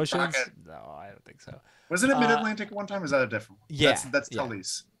Crockett Jim Promotions. Crockett. No, I don't think so. Wasn't it Mid-Atlantic at one time? Is that a different one? Yeah, That's yeah.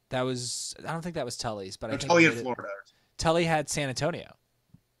 Tully's. That was. I don't think that was Tully's, but I No, think Tully in Mid- Florida. Tully had San Antonio.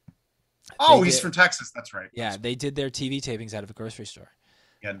 Oh, They he's did- from Texas. That's right. Yeah, they did their TV tapings out of a grocery store.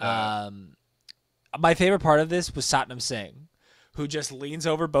 And, My favorite part of this was Satnam Singh, who just leans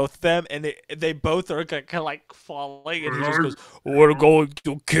over both of them, and they both are kind of like falling, and he just goes, "We're going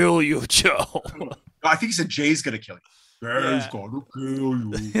to kill you, Joe." I think he said Jay's gonna kill you. Jay's Yeah. gonna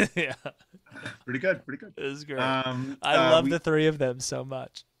kill you. Yeah, Pretty good. Pretty good. it was great. Um, I love we- the three of them so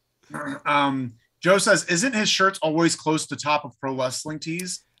much. Joe says, "Isn't his shirts always close to top of pro wrestling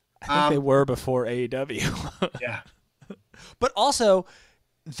tees?" I think they were before AEW. Yeah. But also,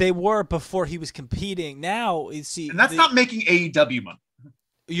 they were before he was competing. Now, you see, And that's not making AEW money.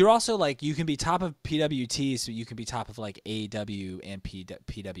 you're also like, you can be top of PWT, so you can be top of like AEW and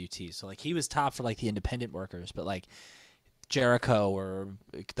PWT. So like he was top for like the independent workers, but like Jericho or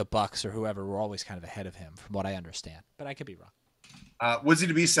the Bucks or whoever were always kind of ahead of him, from what I understand. But I could be wrong. Woodsy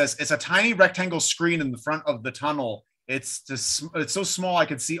to Be says, "It's a tiny rectangle screen in the front of the tunnel. It's so small I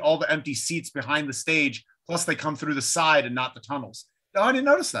can see all the empty seats behind the stage. Plus, they come through the side and not the tunnels." No, I didn't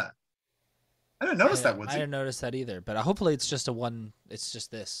notice that. I didn't notice that, I Woodsy. didn't notice that either. But hopefully, it's just It's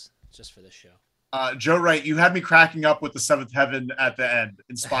just this. It's just for this show. Joe Wright, you had me cracking up with the Seventh Heaven at the end.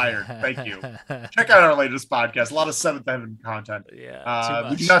 Inspired. Thank you. Check out our latest podcast. A lot of Seventh Heaven content. Yeah.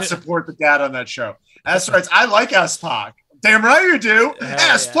 We do not support the dad on that show. S writes, "I like S-Pac." Damn right you do. Hell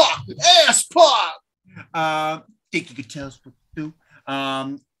S-Pac. S-Pac. Think you could tell us what to do.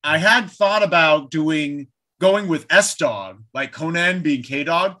 I had thought about going with S-Dog, like Conan being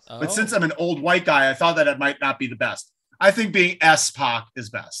K-Dog. Oh. But since I'm an old white guy, I thought that it might not be the best. I think being S-Pac is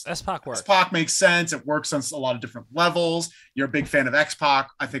best. S-Pac works. X-Pac makes sense. It works on a lot of different levels. You're a big fan of X-Pac.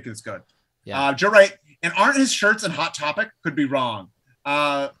 I think it's good. Yeah. Joe Wright, and aren't his shirts in Hot Topic? Could be wrong.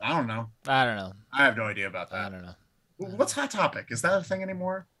 I don't know. I don't know. I have no idea about I that. don't know. What's Hot Topic? Is that a thing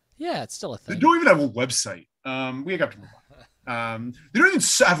anymore? Yeah, it's still a They thing. don't even have a website. We have to move on. They don't even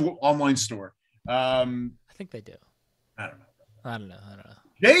have an online store. I think they do. I don't know. I don't know.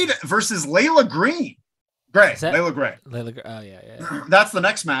 Jade versus Layla Green. Gray. Is that- Layla Gray. Oh yeah. That's the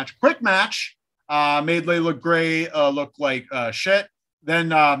next match. Quick match. Made Layla Gray look like shit. Then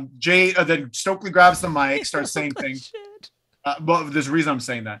then Stokely grabs the mic, starts saying things. Shit. Well, there's a reason I'm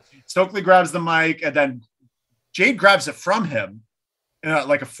saying that. Stokely grabs the mic, and then Jade grabs it from him in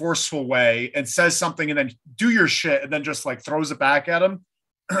like a forceful way and says something, and then do your shit, and then just like throws it back at him,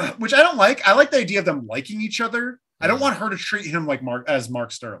 which I don't like. I like the idea of them liking each other. I don't want her to treat him like Mark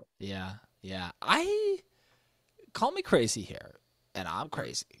Sterling. Yeah. I call me crazy here, and I'm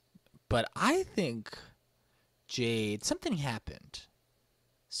crazy, but I think Jade. Something happened.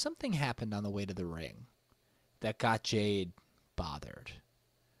 Something happened on the way to the ring that got Jade bothered.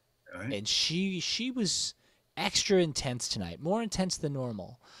 Really? And she was extra intense tonight, more intense than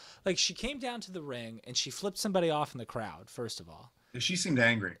normal. Like, she came down to the ring and she flipped somebody off in the crowd, first of all. She seemed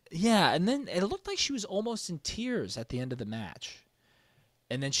angry. Yeah, and then it looked like she was almost in tears at the end of the match.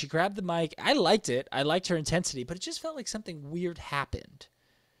 And then she grabbed the mic. I liked it. I liked her intensity, but it just felt like something weird happened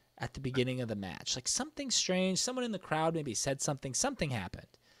at the beginning of the match. Like something strange. Someone in the crowd maybe said something. Something happened.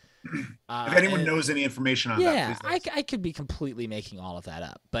 If anyone knows any information on yeah, that, please. I could be completely making all of that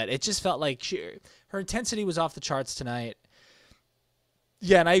up, but it just felt like her intensity was off the charts tonight.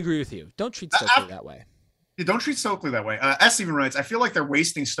 Yeah, and I agree with you. Don't treat Stokely that way. Yeah, don't treat Stokely that way. S even writes, "I feel like they're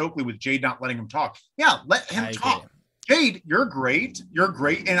wasting Stokely with Jade not letting him talk." Yeah, let him I talk. agree. Jade, you're great. You're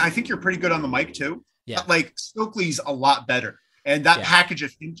great. And I think you're pretty good on the mic too. Yeah. But like Stokely's a lot better. And that Yeah. package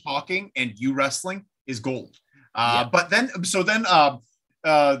of him talking and you wrestling is gold. Yeah. But then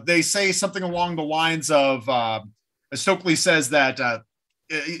they say something along the lines of Stokely says that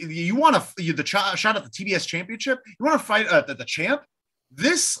you want the shot at the TBS championship? You want to fight the champ?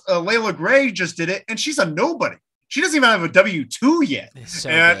 This Layla Gray just did it, and she's a nobody. She doesn't even have a W-2 yet. It's so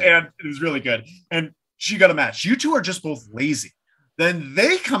and good. it was really good. And she got a match. You two are just both lazy. Then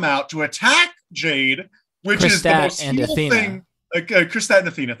they come out to attack Jade, which is the Christat most and heel Athena. thing. Christat and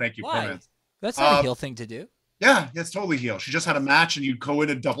Athena, thank you. Why? Pronouns. That's not a heel thing to do. Yeah, it's totally heel. She just had a match, and you'd go in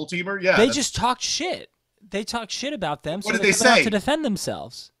and double team her. Yeah, They just talked shit. They talked shit about them. What so did they're they coming out say? to defend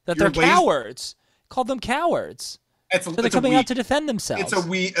themselves. That You're they're lazy. cowards. Called them cowards. it's So they're coming out to defend themselves. It's a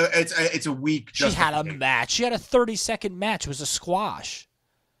weak. It's a weak. She had a justification. match. She had a 30-second match. It was a squash.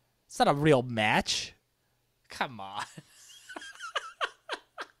 It's not a real match. Come on.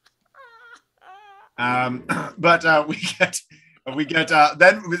 But we get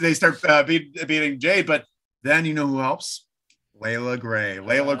then they start beating Jade, but then you know who helps? Layla Gray.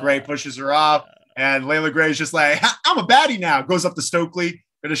 Layla Gray pushes her off. And Layla Gray's just like, I'm a baddie now. Goes up to Stokely,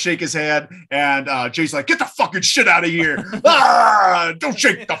 gonna shake his hand, and Jay's like, get the fucking shit out of here. Don't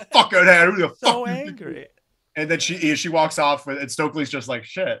shake the fucking hand. Who the So fuck you angry. And then she walks off, and Stokely's just like,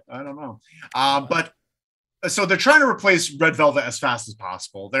 shit, I don't know. But so they're trying to replace Red Velvet as fast as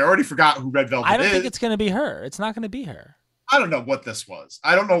possible. They already forgot who Red Velvet is. I don't think it's going to be her. It's not going to be her. I don't know what this was.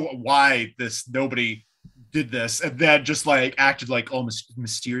 I don't know why nobody did this and then just like acted like almost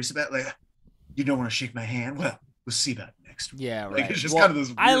mysterious about it. Like, you don't want to shake my hand? Well, we'll see that next week. Yeah, right. Like, it's just kind of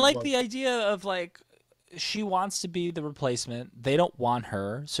this I weird like look. the idea of like she wants to be the replacement. They don't want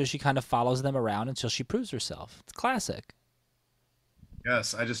her, so she kind of follows them around until she proves herself. It's classic.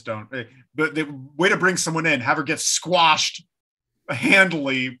 Yes, I just don't. But the way to bring someone in, have her get squashed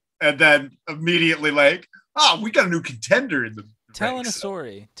handily, and then immediately like, oh, we got a new contender in the Telling ranks. a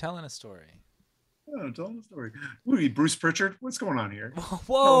story. Telling a story. Oh, tell the story. Ooh, Bruce Pritchard, what's going on here?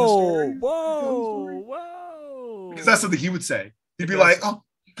 Whoa, whoa, whoa. Because that's something he would say. He'd be like, oh,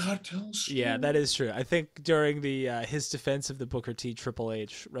 you gotta tell a story. Yeah, that is true. I think during the his defense of the Booker T Triple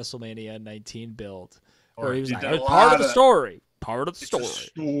H WrestleMania 19 build, where he was He like, did a "It's part lot of the of- story. Part of the It's a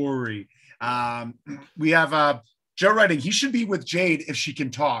story." story. We have Joe writing, he should be with Jade if she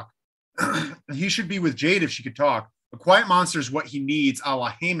can talk. He should be with Jade if she could talk. A quiet monster is what he needs, a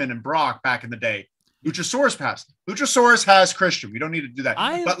la Heyman and Brock back in the day. Luchasaurus passed. Luchasaurus has Christian. We don't need to do that.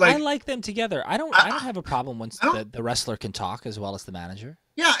 I but like, like them together. I don't have a problem once the wrestler can talk as well as the manager.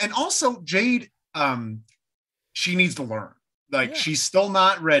 yeah, and also Jade, she needs to learn. Like, Yeah. she's still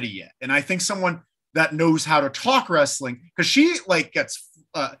not ready yet. And I think someone that knows how to talk wrestling, because she like gets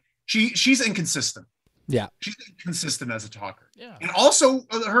she's inconsistent. Yeah. She's inconsistent as a talker. Yeah. And also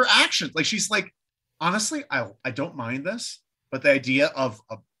her actions. Like, she's like, honestly, I don't mind this, but the idea of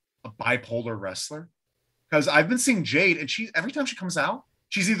a bipolar wrestler, because I've been seeing Jade, and she every time she comes out,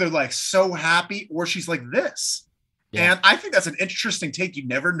 she's either like so happy or she's like this. Yeah. And I think that's an interesting take. You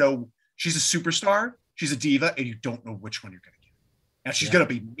never know. She's a superstar, she's a diva, and you don't know which one you're gonna get. And she's gonna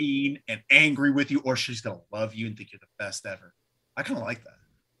be mean and angry with you, or she's gonna love you and think you're the best ever. I kind of like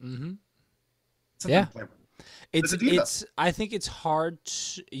that. Mm-hmm. Something Yeah. to play with. It's a diva. I think it's hard.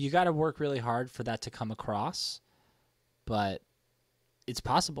 You got to work really hard for that to come across, but it's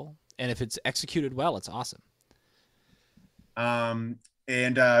possible. And if it's executed well, it's awesome.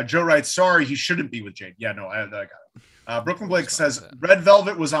 And Joe writes, sorry, he shouldn't be with Jade. Yeah, no, I got it. Brooklyn Blake says Red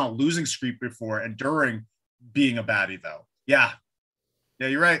Velvet was on a losing streak before and during being a baddie, though. Yeah,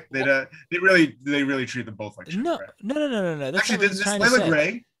 you're right. They really treat them both like shit. No. Right? That's Actually, not what he's this trying to Layla say.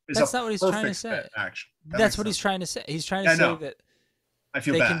 Gray is That's a not what he's trying to perfect say. fit, actually. That's what he's trying to say. He's trying to Yeah, I say know. that I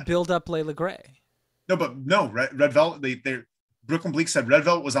feel they bad. can build up Layla Gray. No, Red Velvet. They Brooklyn Bleak said Red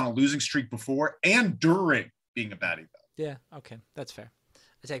Velvet was on a losing streak before and during being a baddie, though. Yeah, okay, that's fair.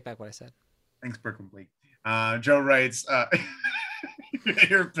 I take back what I said. Thanks, Brooklyn Bleak. Joe writes,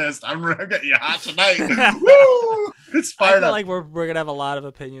 you're pissed. I'm getting you hot tonight. Woo! It's I fired feel up. like we're gonna have a lot of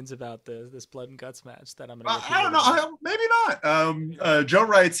opinions about this blood and guts match that I'm gonna. I don't know. Maybe not. Joe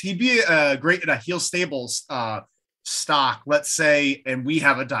writes, he'd be great in a heel stables stock, let's say, and we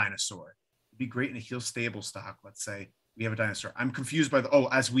have a dinosaur. He'd be great in a heel stable stock, let's say. We have a dinosaur. I'm confused by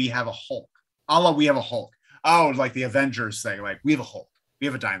as we have a Hulk. Allah, we have a Hulk. Oh, like the Avengers thing. Like, we have a Hulk. We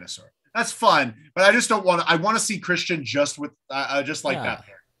have a dinosaur. That's fun, but I just don't want to. I want to see Christian just with just like that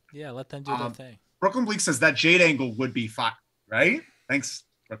hair. Yeah, let them do their thing. Brooklyn Bleak says that Jade angle would be fine, right? Thanks,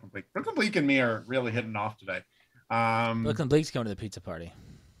 Brooklyn Bleak. Brooklyn Bleak and me are really hitting off today. Brooklyn Bleak's going to the pizza party.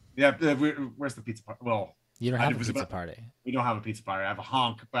 Yeah, where's the pizza party? Well, you don't have a pizza party. We don't have a pizza party. I have a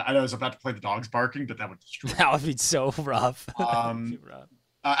honk, but I was about to play the dogs barking, but that would destroy. That would be so rough.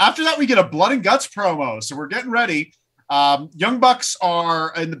 After that, we get a blood and guts promo, so we're getting ready. Young Bucks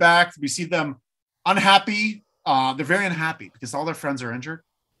are in the back. We see them unhappy. They're very unhappy because all their friends are injured.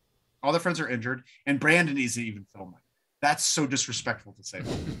 And Brandon isn't even filming. That's so disrespectful to say.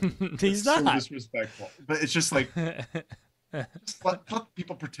 He's So not disrespectful. But it's just like, just let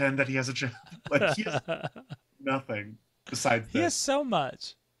people pretend that he has a job. Like, he has nothing besides this. He has so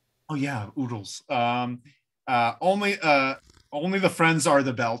much. Oh yeah, oodles. Only the friends are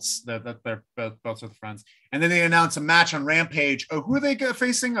the belts. Their belts are the friends. And then they announce a match on Rampage. Who are they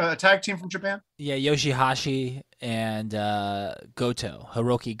facing? A tag team from Japan? Yeah, Yoshihashi and Goto,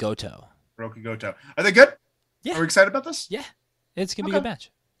 Hiroki Goto. Hiroki Goto. Are they good? Yeah. Are we excited about this? Yeah, it's gonna be a good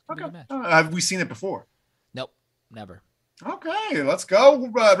match. Okay. Have we seen it before? Nope, never. Okay, let's go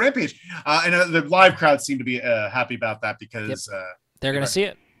Rampage. And the live crowd seem to be happy about that because they're gonna see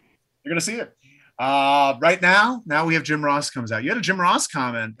it. They're gonna see it. Right now we have Jim Ross comes out. You had a Jim Ross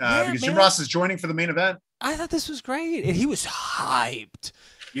comment because Jim Ross is joining for the main event. I thought this was great, and he was hyped.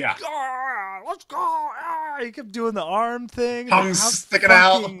 Yeah. Let's go. He kept doing the arm thing. Tongues I sticking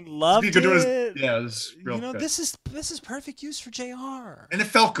out. fucking loved He could do his- it. yeah, it was real good. This is perfect use for JR. And it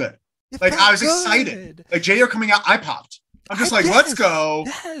felt good. It Like, felt I was good. excited. Like, JR coming out, I popped. I'm just like, let's go.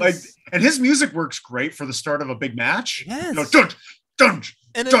 Yes. Like, and his music works great for the start of a big match. Yes. You know, dun, dun,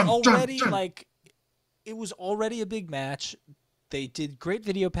 And it dun, already dun, dun. like it was already a big match. They did great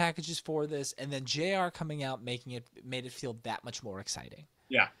video packages for this, and then JR coming out made it feel that much more exciting.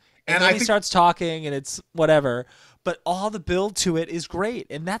 Yeah. And And then I he think starts talking, and it's whatever. But all the build to it is great,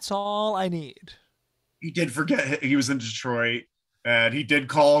 and that's all I need. he did forget he was in Detroit, and he did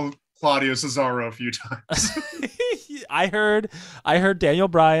call Claudio Cesaro a few times. I heard Daniel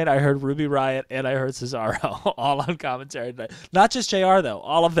Bryan, I heard Ruby Riott, and I heard Cesaro all on commentary tonight. Not just JR though;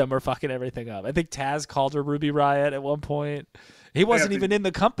 all of them were fucking everything up. I think Taz called her Ruby Riott at one point. He wasn't even in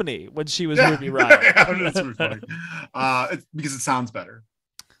the company when she was Ruby Riott. Yeah, that's really funny. It's because it sounds better.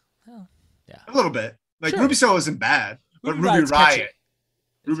 Oh, yeah. A little bit. Like, Sure. Ruby Soho isn't bad, but Ruby Ruby Riott's catchy. Riott.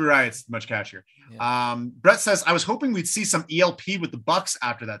 Ruby Riott's much catchier. Brett says, I was hoping we'd see some ELP with the Bucks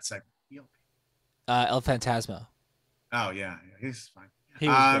after that segment. ELP. El Phantasmo. Oh, yeah. He's fine. He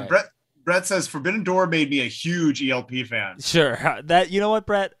was great. Brett says, Forbidden Door made me a huge ELP fan. Sure. That, you know what,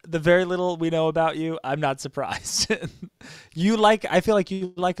 Brett? The very little we know about you, I'm not surprised. I feel like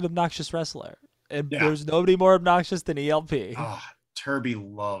you like an obnoxious wrestler. And Yeah. there's nobody more obnoxious than ELP. Oh, Turby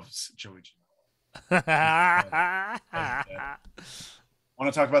loves Joey Janela.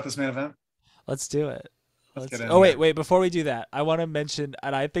 Want to talk about this main event? Let's do it. Let's get in Oh, here. wait. Before we do that, I want to mention,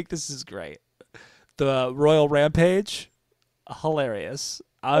 and I think this is great, the Royal Rampage, hilarious.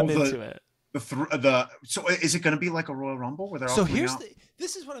 I'm into it. So is it going to be like a Royal Rumble where they're all So coming out?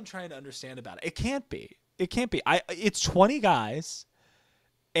 this is what I'm trying to understand about it. It can't be. It's 20 guys,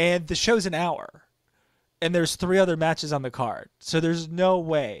 and the show's an hour, and there's 3 other matches on the card. So there's no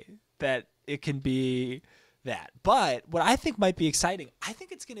way that it can be that. But what I think might be exciting, I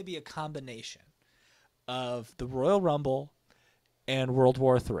think it's going to be a combination of the Royal Rumble and World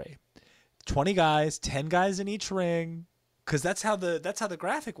War III. 20 guys, 10 guys in each ring, because that's how the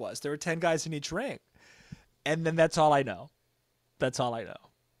graphic was. There were 10 guys in each ring, and then that's all I know. All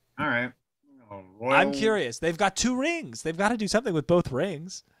right. I'm curious. They've got 2 rings. They've got to do something with both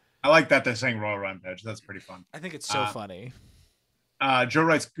rings. I like that they're saying Royal Rampage. That's pretty fun. I think it's so funny. Joe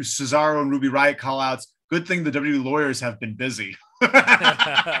writes, Cesaro and Ruby Riott call-outs. Good thing the WWE lawyers have been busy.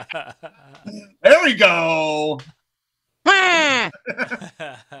 There we go.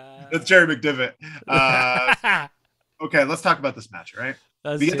 That's Jerry McDivitt. Okay, let's talk about this match, right?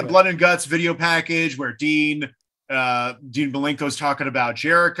 We get the Blood and Guts video package where Dean Malenko's talking about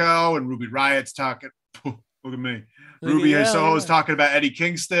Jericho and Ruby Riott's talking. Look at me. Ruby Soho is talking about Eddie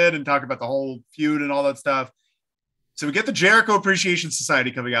Kingston and talking about the whole feud and all that stuff. So we get the Jericho Appreciation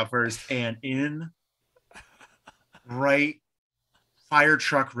Society coming out first, and in bright fire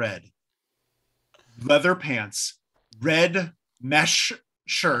truck red, leather pants, red mesh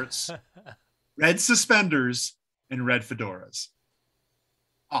shirts, red suspenders, and red fedoras.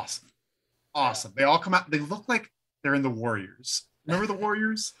 Awesome. They all come out. They look like they're in the Warriors. Remember the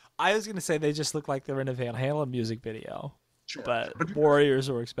Warriors? I was going to say they just look like they're in a Van Halen music video. Sure. But Warriors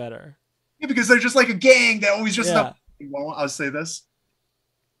works better. Yeah, because they're just like a gang. They always just Yeah. Well, I'll say this.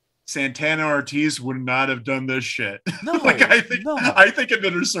 Santana Ortiz would not have done this shit. No, I think in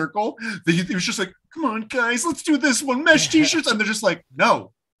Inner Circle, he was just like, come on, guys, let's do this one. Mesh t-shirts. And they're just like,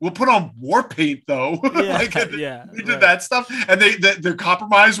 no, we'll put on war paint, though. Yeah, They did that stuff. And their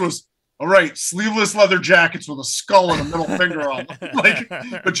compromise was, all right, sleeveless leather jackets with a skull and a middle finger on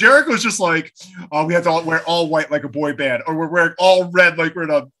them. But Jericho's just like, oh, we have to wear all white like a boy band, or we're wearing all red like we're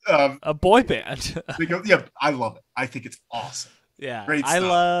in a boy band. Yeah, I love it. I think it's awesome. Yeah, great I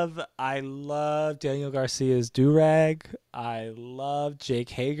stuff. love Daniel Garcia's do-rag. I love Jake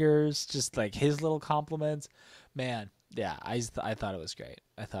Hager's, just like his little compliments. Man, yeah, I thought it was great.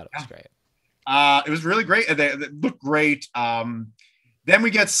 Great. It was really great. They looked great. Then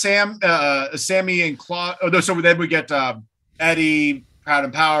we get Sammy and Claudio. Oh, no, so then we get Eddie, Proud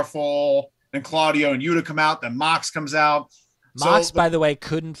and Powerful, and Claudio and Yuta come out. Then Mox comes out. Mox, by the way,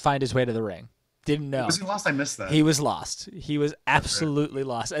 couldn't find his way to the ring. Didn't know. Was he lost? I missed that. He was lost. He was absolutely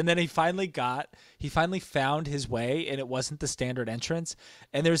lost. And then he finally found his way, and it wasn't the standard entrance.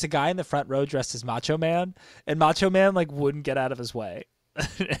 And there was a guy in the front row dressed as Macho Man, and Macho Man like wouldn't get out of his way.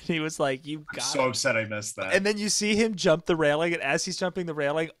 And he was like, "You got." I'm so upset I missed that. And then you see him jump the railing, and as he's jumping the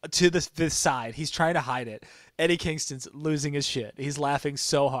railing to this side, he's trying to hide it. Eddie Kingston's losing his shit. He's laughing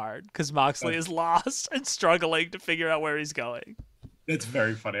so hard because Moxley is lost and struggling to figure out where he's going. It's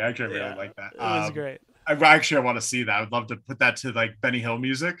very funny. Actually, I really like that. It was great. I want to see that. I would love to put that to like Benny Hill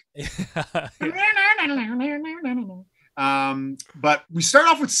music. But we start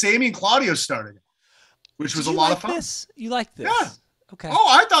off with Sammy and Claudio starting, which was a lot of fun. You like this? Yeah. Okay. Oh,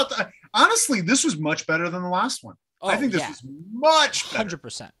 I thought that, honestly, this was much better than the last one. Oh, I think this was much better.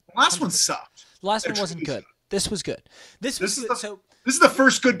 100%. The last one sucked. The last one wasn't good. This was good. This is the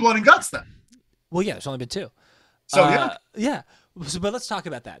first good Blood and Guts then. Well, yeah, there's only been 2. So yeah. So, but let's talk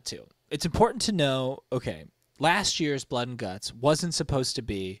about that too. It's important to know. Okay, last year's Blood and Guts wasn't supposed to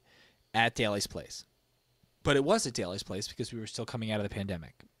be at Daly's Place, but it was at Daly's Place because we were still coming out of the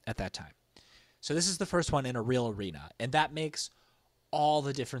pandemic at that time. So this is the first one in a real arena, and that makes all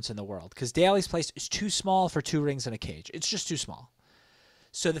the difference in the world because Daly's Place is too small for 2 rings and a cage. It's just too small.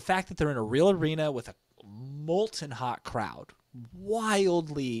 So the fact that they're in a real arena with a molten hot crowd,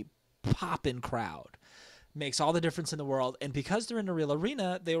 wildly popping crowd, makes all the difference in the world. And because they're in a real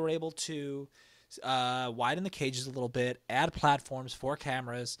arena, they were able to widen the cages a little bit, add platforms, 4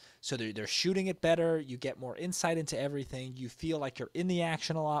 cameras, so they're shooting it better. You get more insight into everything. You feel like you're in the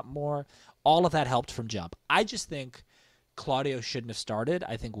action a lot more. All of that helped from jump. I just think Claudio shouldn't have started.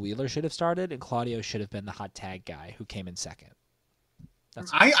 I think Wheeler should have started, and Claudio should have been the hot tag guy who came in second.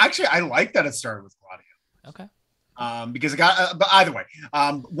 I like that it started with Claudio. Okay. Because it got, but either way,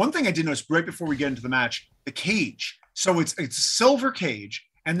 one thing I did notice right before we get into the match, the cage. So it's a silver cage,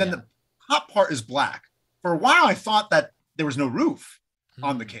 and then the top part is black. For a while, I thought that there was no roof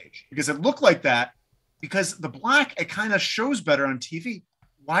on the cage because it looked like that. Because the black, it kind of shows better on TV.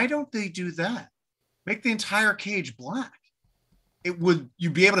 Why don't they do that? Make the entire cage black.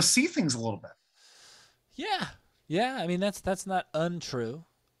 You'd be able to see things a little bit. Yeah. I mean, that's not untrue.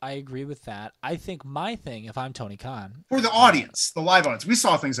 I agree with that. I think my thing, if I'm Tony Khan, for the audience, the live audience, we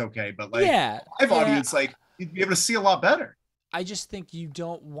saw things okay, but like live audience, like you'd be able to see a lot better. I just think you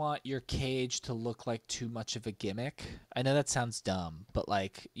don't want your cage to look like too much of a gimmick. I know that sounds dumb, but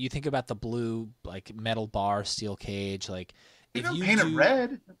like you think about the blue, like metal bar steel cage, like if you paint it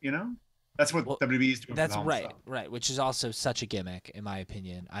red, that's what WWE is doing. That's right, which is also such a gimmick in my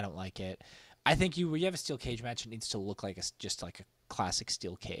opinion. I don't like it. I think where you have a steel cage match, it needs to look like just like a classic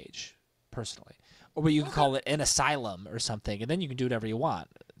steel cage, personally, or where you can call it an asylum or something, and then you can do whatever you want.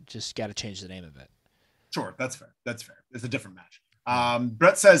 Just got to change the name of it. Sure, that's fair. It's a different match.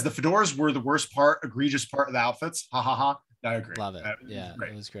 Brett says the fedoras were the worst egregious part of the outfits. Ha ha ha. I agree. Love it.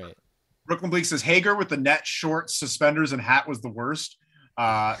 It was great. Brooklyn Bleak says Hager with the net short suspenders and hat was the worst.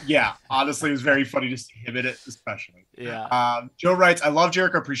 Honestly, it was very funny to see him in it, especially. Yeah. Joe writes, I love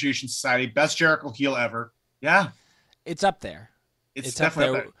Jericho Appreciation Society. Best Jericho heel ever. Yeah. It's up there. It's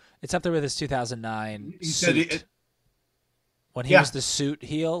definitely up there. It's up there with his 2009 he suit. Said when he was the suit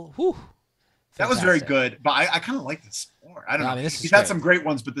heel. Whew. That was very good, but I kind of like this more. I don't know. He's had some great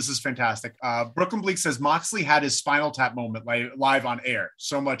ones, but this is fantastic. Brooklyn Bleak says Moxley had his Spinal Tap moment live on air.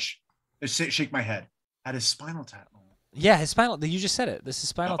 So much. Shake my head. Had his Spinal Tap moment. Yeah, his spinal. You just said it. This is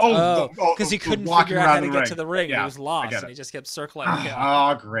Spinal Tap. Because he couldn't figure out how to get to the ring. Yeah, he was lost, and he just kept circling.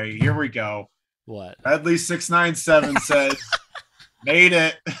 Oh, great. Here we go. What? Redley 697 says, made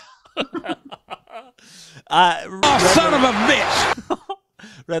it. Son of a bitch.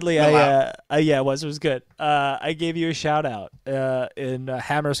 Redley, it was good. I gave you a shout out in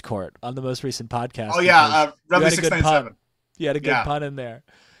Hammer's Court on the most recent podcast. Oh yeah, Redley 697. You had a good pun in there.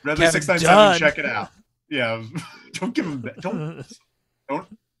 Redley 697, check it out. Yeah, don't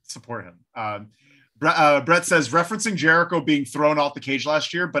support him. Brett says referencing Jericho being thrown off the cage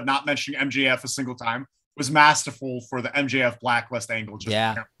last year, but not mentioning MJF a single time was masterful for the MJF blacklist angle.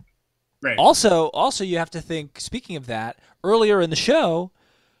 Great. Also, you have to think. Speaking of that, earlier in the show,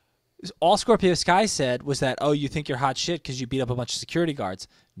 all Scorpio Sky said was that, "Oh, you think you're hot shit because you beat up a bunch of security guards."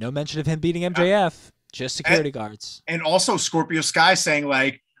 No mention of him beating MJF, just security guards. And also Scorpio Sky saying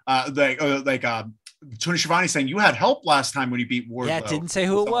Tony Schiavone saying you had help last time when you beat Wardlow. Yeah, didn't say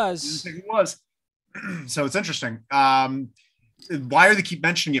who it was. Didn't say who it was. So it's interesting. Why do they keep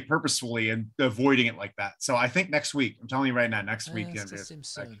mentioning it purposefully and avoiding it like that? So I think next week, I'm telling you right now, next week. S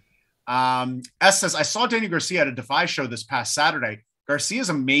says, I saw Danny Garcia at a Defy show this past Saturday. Garcia is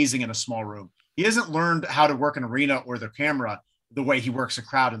amazing in a small room. He hasn't learned how to work an arena or the camera the way he works a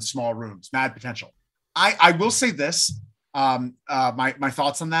crowd in small rooms. Mad potential. I will say this, my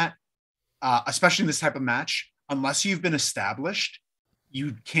thoughts on that, especially in this type of match, unless you've been established,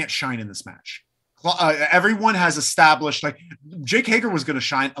 you can't shine in this match. Everyone has established, like Jake Hager was going to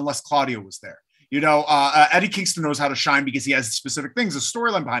shine unless Claudio was there. Eddie Kingston knows how to shine because he has specific things, a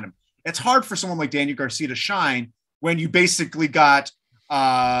storyline behind him. It's hard for someone like Daniel Garcia to shine when you basically got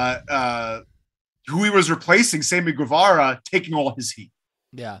who he was replacing, Sammy Guevara, taking all his heat.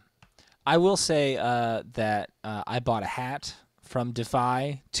 Yeah. I will say that I bought a hat from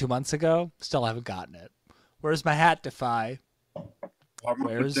Defy 2 months ago. Still haven't gotten it. Where's my hat, Defy?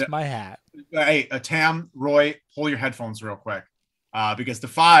 Where's my hat? Hey, Tam, Roy, pull your headphones real quick, because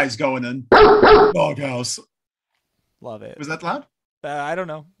Defy is going in doghouse. Love it. Was that loud? I don't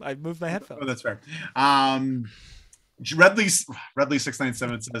know. I moved my headphones. Oh, that's fair. Redley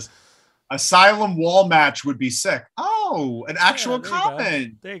 697 says, "Asylum wall match would be sick." Oh, an actual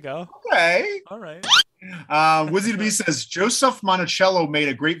comment. There you go. Okay. All right. Wizzy the B says Joseph Monticello made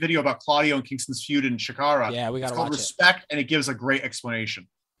a great video about Claudio and Kingston's feud in Shikara. Yeah, we got It's to called watch Respect, and it gives a great explanation.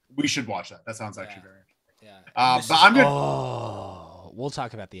 We should watch that. That sounds actually very interesting. Yeah. But I'm gonna. Oh, we'll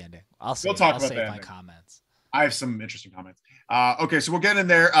talk about the ending. I'll save the my ending. comments. I have some interesting comments. Okay, so we'll get in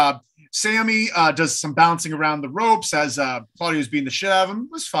there. Sammy does some bouncing around the ropes as Claudio's beating the shit out of him.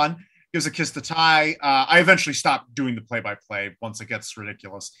 It was fun. Gives a kiss to Ty. I eventually stopped doing the play-by-play once it gets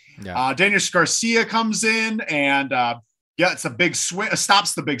ridiculous. Yeah. Daniel Garcia comes in and it's a big swing.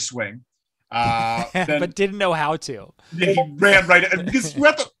 Stops the big swing. But didn't know how to. He ran right in, because we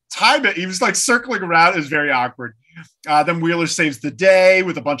have to time it. He was like circling around. It was very awkward. Then Wheeler saves the day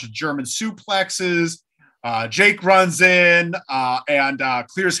with a bunch of German suplexes. Jake runs in and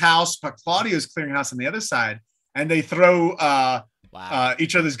clears house, but Claudio's clearing house on the other side, and they throw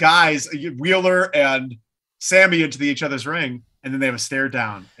each other's guys, Wheeler and Sammy, into each other's ring, and then they have a stare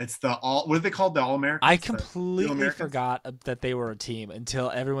down. It's what are they called? The All-Americans? I completely forgot that they were a team until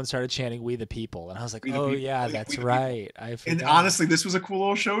everyone started chanting "We the People," and I was like, "Oh yeah, that's right." And honestly, this was a cool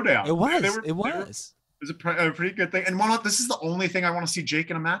little showdown. It was. It was a pretty good thing. And this is the only thing I want to see Jake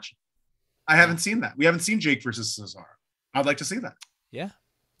in a match. I haven't seen that. We haven't seen Jake versus Cesaro. I'd like to see that.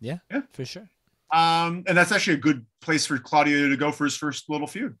 Yeah, for sure. And that's actually a good place for Claudio to go for his first little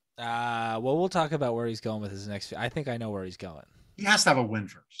feud. Well, we'll talk about where he's going with his next feud. I think I know where he's going. He has to have a win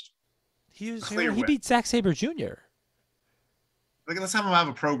first. He beat Zack Sabre Jr. Like, let's have him have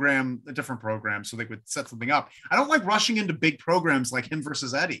a different program, so they could set something up. I don't like rushing into big programs like him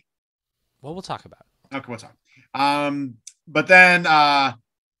versus Eddie. Well, we'll talk about it. Okay, we'll talk. But then a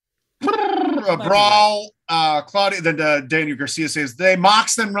brawl. Claudio, then Daniel Garcia saves the day.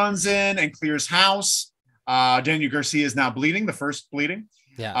 Mox then runs in and clears house. Daniel Garcia is now bleeding, the first bleeding.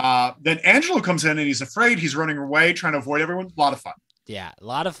 Yeah. Then Angelo comes in and he's afraid. He's running away, trying to avoid everyone. A lot of fun. Yeah, a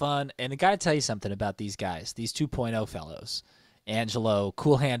lot of fun. And I got to tell you something about these guys, these 2.0 fellows. Angelo,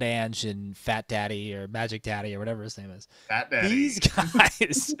 Cool Hand Ange, and Fat Daddy or Magic Daddy or whatever his name is. Fat Daddy.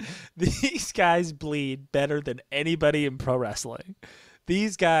 These guys bleed better than anybody in pro wrestling.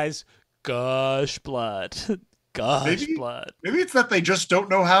 These guys gush blood. Blood. Maybe it's that they just don't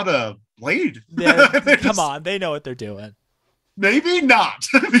know how to blade. Come on, they know what they're doing. Maybe not,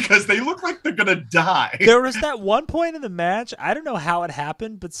 because they look like they're gonna die. There was that one point in the match, I don't know how it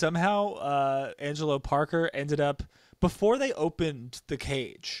happened, but somehow Angelo Parker ended up, before they opened the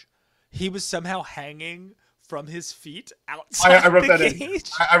cage, he was somehow hanging from his feet outside I wrote the that cage.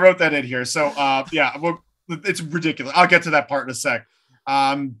 in. I wrote that in here. So it's ridiculous. I'll get to that part in a sec.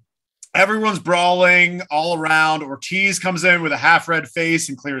 Everyone's brawling all around. Ortiz comes in with a half red face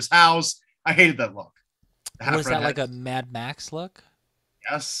and clears house. I hated that look. Was that like a Mad Max look?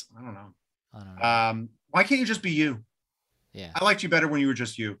 Yes. I don't know. Why can't you just be you? Yeah. I liked you better when you were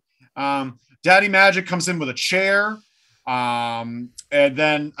just you. Daddy Magic comes in with a chair. And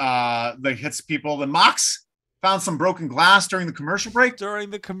then they hits people. Then Mox found some broken glass during the commercial break.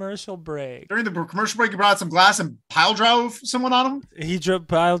 During the commercial break, he brought some glass and pile drove someone on him. He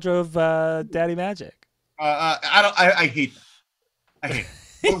pile drove Daddy Magic. I hate that. I hate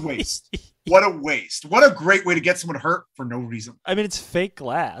it. What a waste. What a waste. What a great way to get someone hurt for no reason. I mean, it's fake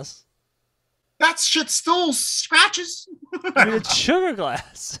glass. That shit still scratches. I mean, it's sugar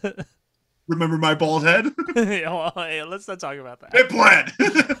glass. Remember my bald head? Well, hey, let's not talk about that. It bled.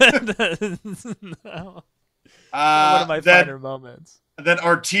 No. One of my finer moments. Then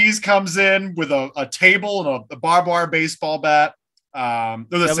Ortiz comes in with a table and a barbed wire baseball bat. That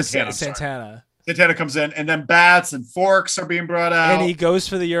was Santana. Santana comes in, and then bats and forks are being brought out. And he goes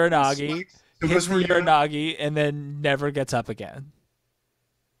for the Uranagi. Hits the Uranagi, and then never gets up again.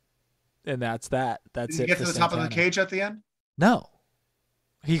 And that's that. That's Did it. He get to the Santana. top of the cage at the end? No.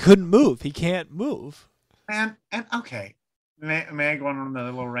 He couldn't move. He can't move. Man, and okay. May I go on another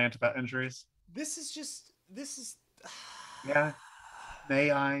little rant about injuries? This is. Yeah.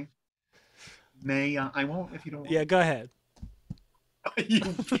 May I? I won't if you don't want. Yeah, go ahead. You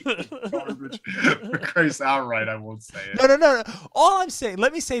garbage. For Christ, outright, I won't say it. No. All I'm saying,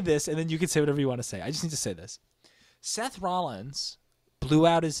 let me say this, and then you can say whatever you want to say. I just need to say this. Seth Rollins blew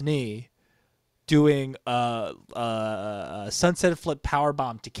out his knee doing a sunset flip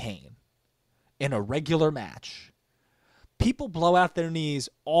powerbomb to Kane. in a regular match. People blow out their knees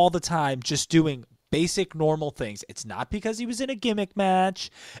all the time just doing basic normal things. It's not because he was in a gimmick match.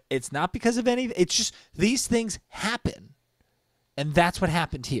 It's not because of anything. It's just these things happen. And that's what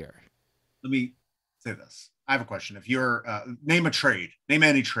happened here. Let me say this. I have a question. If you're name a trade, name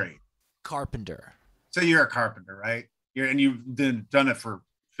any trade. Carpenter. Say you're a carpenter, right? You've done it for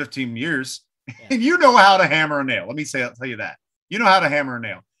 15 years, Yeah. and you know how to hammer a nail. I'll tell you that. You know how to hammer a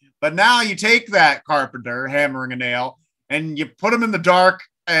nail. But now you take that carpenter hammering a nail and you put him in the dark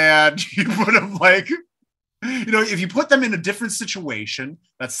and you put him if you put them in a different situation,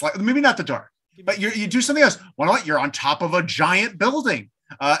 that's like maybe not the dark, but you do something else. Well, you're on top of a giant building.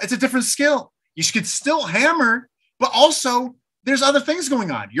 It's a different skill. You could still hammer, but also there's other things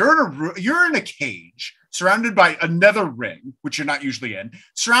going on. You're in a cage surrounded by another ring, which you're not usually in,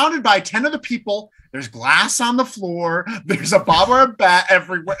 surrounded by 10 other people. There's glass on the floor. There's a barbed wire bat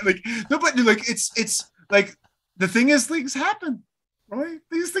everywhere. It's like the thing is things happen, right?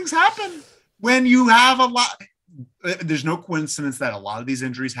 These things happen when you have a lot. There's no coincidence that a lot of these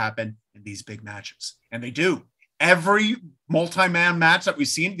injuries happen in these big matches, and they do. Every multi-man match that we've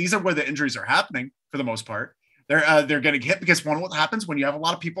seen, these are where the injuries are happening for the most part. They're getting hit because what happens when you have a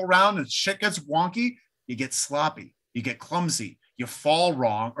lot of people around and shit gets wonky, you get sloppy, you get clumsy, you fall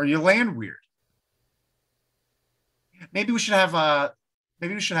wrong, or you land weird. Maybe we should have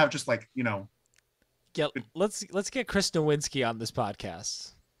just Yeah, let's get Chris Nowinski on this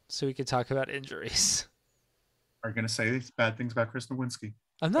podcast so we can talk about injuries. Are you going to say bad things about Chris Nowinski?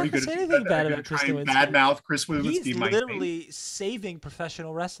 I'm not going to say anything bad about Chris Nowinski. Bad mouth Chris Nowinski. He's literally saving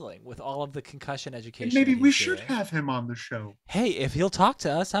professional wrestling with all of the concussion education. Maybe we should have him on the show. Hey, if he'll talk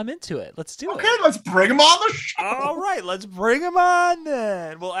to us, I'm into it. Let's do it. Okay, let's bring him on the show. All right, let's bring him on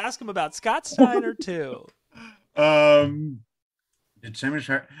then. We'll ask him about Scott Steiner too. Did Sammy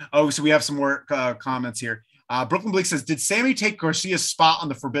try? Oh, so we have some more comments here. Brooklyn Blake says, "Did Sammy take Garcia's spot on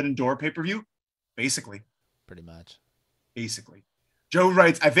the Forbidden Door pay-per-view?" Basically. Pretty much. Basically. Joe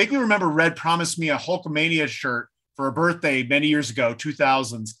writes, "I vaguely remember Red promised me a Hulkamania shirt for a birthday many years ago,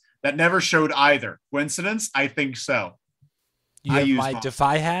 2000s, that never showed either. Coincidence? I think so." You have my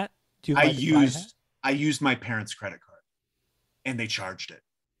Defy hat? Do you have my Defy hat? I used my parents' credit card, and they charged it.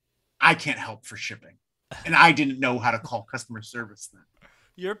 I can't help for shipping, and I didn't know how to call customer service then.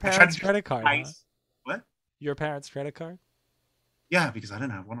 Your parents' credit card? Huh? What? Your parents' credit card? Yeah, because I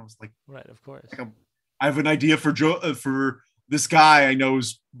didn't have one. I was like, right, of course. I have an idea for Joe for this guy I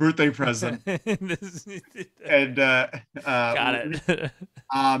know's birthday present. And got it.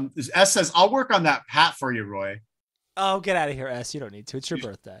 S says, "I'll work on that hat for you, Roy." Oh, get out of here, S. You don't need to. It's your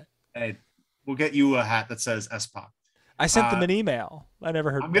birthday. Hey, we'll get you a hat that says S-Pop. I sent them an email. I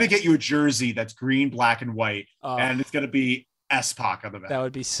never heard. I'm gonna get you a jersey that's green, black, and white, and it's gonna be S-Pac on the back. That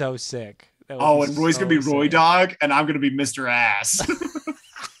would be so sick. And Roy's gonna be Roy Dog, and I'm gonna be Mr. Ass.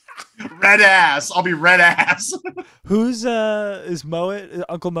 Red Ass. I'll be Red Ass. Who's is Moet?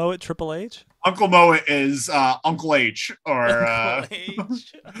 Uncle Moet Triple H? Uncle Moet is Uncle H, or Uncle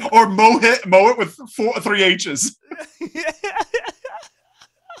H. or Moet with 3 H's.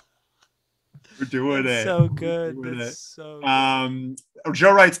 We're doing it. So good. That's so good.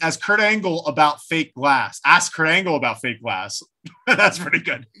 Joe writes, "As Kurt Angle about fake glass." Ask Kurt Angle about fake glass. That's pretty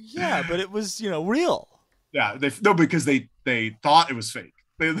good. Yeah, but it was real. Yeah, because they thought it was fake.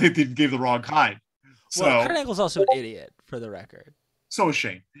 They gave the wrong kind. So well, Kurt Angle's also an idiot, for the record. So is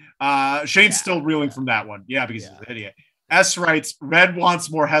Shane. Shane's still reeling from that one. Yeah, because he's an idiot. S writes, "Red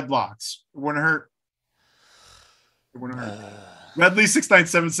wants more headlocks. It wouldn't hurt."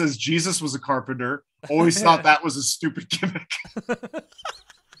 Redley697 says, "Jesus was a carpenter. Always thought that was a stupid gimmick."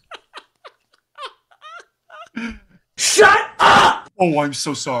 Shut up! Oh, I'm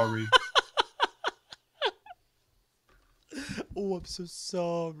so sorry. Oh, I'm so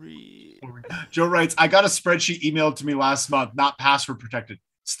sorry. Joe writes, "I got a spreadsheet emailed to me last month, not password protected.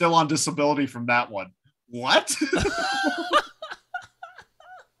 Still on disability from that one." What?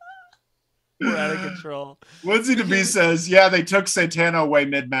 We're out of control. Lindsay DeBee says, "Yeah, they took Santana away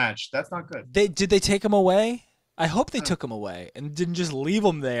mid-match. That's not good." Did they take him away? I hope they took him away and didn't just leave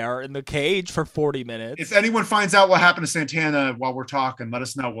him there in the cage for 40 minutes. If anyone finds out what happened to Santana while we're talking, let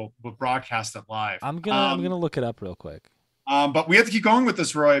us know. We'll broadcast it live. I'm gonna look it up real quick. But we have to keep going with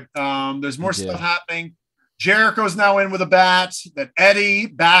this, Roy. There's more stuff happening. Jericho's now in with a bat. That Eddie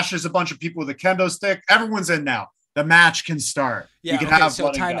bashes a bunch of people with a kendo stick. Everyone's in now. The match can start. Yeah. You can have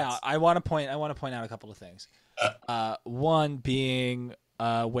so timeout. I want to point out a couple of things. One being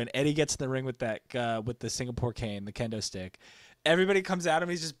when Eddie gets in the ring with with the Singapore cane, the kendo stick, Everybody comes at him.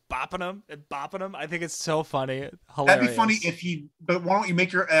 He's just bopping him and bopping him. I think it's so funny. Hilarious. That'd be funny if but why don't you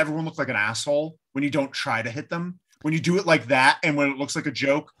make everyone look like an asshole when you don't try to hit them? When you do it like that, and when it looks like a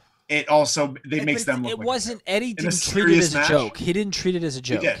joke, it also makes them look. It like wasn't Eddie in a didn't treat it as serious a match? joke. He didn't treat it as a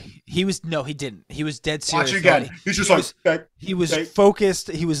joke. He did. He didn't. He was dead serious. Watch it again. He's just he was focused.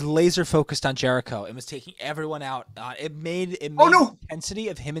 He was laser focused on Jericho and was taking everyone out. It made the intensity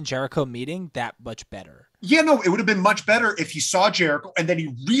of him and Jericho meeting that much better. Yeah, no, it would have been much better if he saw Jericho and then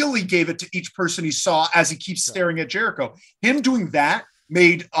he really gave it to each person he saw as he keeps staring at Jericho. Him doing that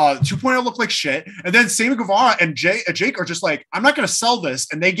made 2.0 look like shit. And then Sammy Guevara and Jake are just like, I'm not going to sell this.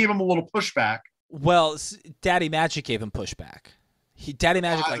 And they gave him a little pushback. Well, Daddy Magic gave him pushback. Daddy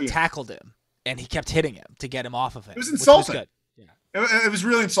Magic tackled him and he kept hitting him to get him off of him. It was insulting. Which was good. Yeah. It was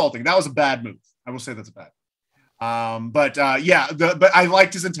really insulting. That was a bad move. I will say that's a bad. But I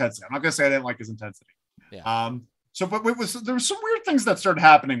liked his intensity. I'm not going to say I didn't like his intensity. Yeah. But there were some weird things that started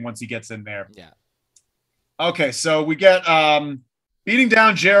happening once he gets in there. Yeah. Okay, so we get beating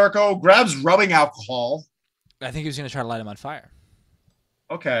down Jericho, grabs rubbing alcohol. I think he was going to try to light him on fire.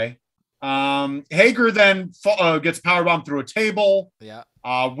 Okay. Hager then gets powerbombed through a table. Yeah.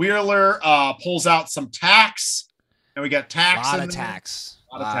 Wheeler pulls out some tacks, and we get tacks. A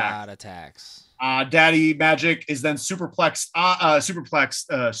lot of tacks. Daddy Magic is then suplexed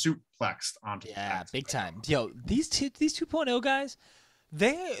onto. Yeah, big time. Yo, these 2.0 guys,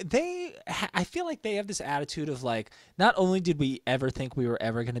 I feel like they have this attitude of like, not only did we ever think we were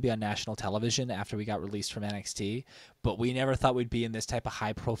ever going to be on national television after we got released from NXT, but we never thought we'd be in this type of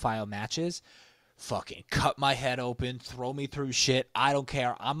high profile matches. Fucking cut my head open, throw me through shit. I don't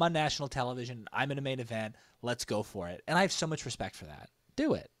care. I'm on national television. I'm in a main event. Let's go for it. And I have so much respect for that.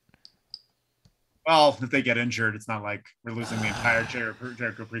 Do it. Well, if they get injured, it's not like we're losing the entire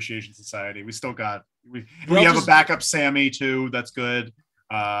Jericho Appreciation Society. We still got we have a backup Sammy too. That's good.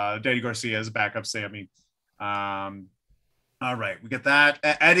 Danny Garcia is a backup Sammy. All right, we get that.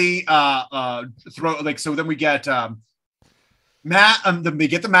 Eddie so then we get Matt. Then they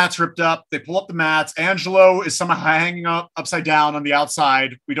get the mats ripped up. They pull up the mats. Angelo is somehow hanging upside down on the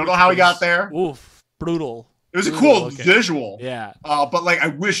outside. We don't know how he got there. Oof, brutal. It was a cool visual. Yeah. But like, I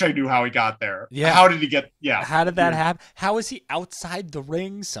wish I knew how he got there. Yeah. How did he get? Yeah. How did that happen? How is he outside the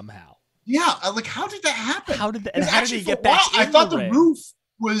ring somehow? Yeah. Like, how did that happen? How did he get back? I thought the roof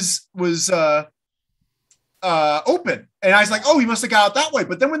was open, and I was like, oh, he must have got out that way.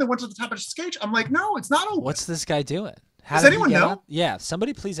 But then when they went to the top of the stage, I'm like, no, it's not open. What's this guy doing? Does anyone know? Up? Yeah.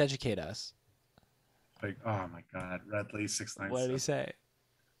 Somebody please educate us. Like, oh my God, Redley 697. What did he say?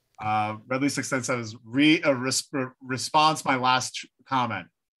 Redley 697 response my last comment.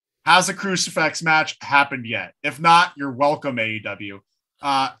 Has a crucifix match happened yet? If not, you're welcome, AEW.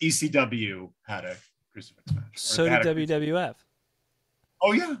 ECW had a crucifix match. So did WWF.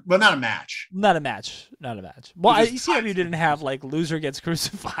 Oh yeah, but not a match. Not a match. Well, ECW didn't have like loser gets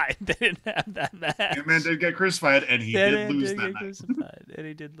crucified. They didn't have that match. The man did get crucified, and he did lose that match. And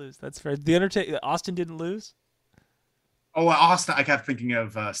he did lose. That's fair. The Undertaker, Austin didn't lose. Oh, Austin. I kept thinking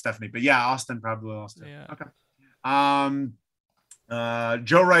of Stephanie, but yeah, Austin probably lost it. Yeah. Okay.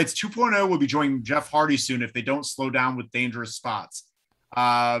 Joe writes 2.0 will be joining Jeff Hardy soon if they don't slow down with dangerous spots.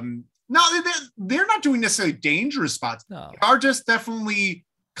 No, they're not doing necessarily dangerous spots. No. They are just definitely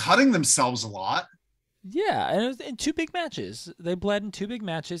cutting themselves a lot. Yeah, and it was in 2 big matches. They bled in 2 big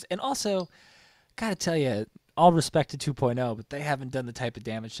matches. And also, gotta tell you, all respect to 2.0, but they haven't done the type of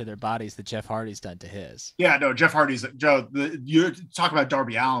damage to their bodies that Jeff Hardy's done to his. Yeah, no, Jeff Hardy's Joe. You talk about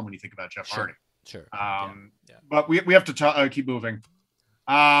Darby Allin when you think about Jeff Hardy. Sure. But we have to keep moving.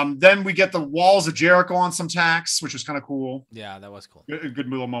 Then we get the Walls of Jericho on some tacks, which was kind of cool. Yeah, that was cool. A good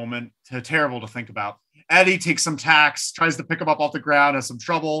little moment. Terrible to think about. Eddie takes some tacks, tries to pick him up off the ground, has some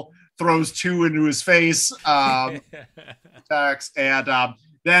trouble, throws 2 into his face. Tacks, and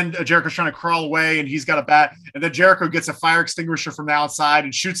then Jericho's trying to crawl away, and he's got a bat. And then Jericho gets a fire extinguisher from the outside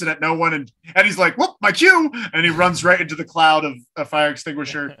and shoots it at no one. And Eddie's like, "Whoop, my cue!" And he runs right into the cloud of a fire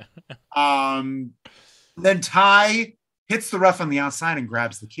extinguisher. Then Ty hits the ref on the outside and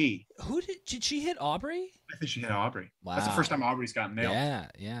grabs the key. Did she hit Aubrey? I think she hit Aubrey. Wow. That's the first time Aubrey's gotten nailed.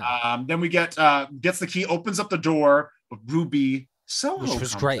 Yeah. Then we gets the key, opens up the door, but Ruby Soho which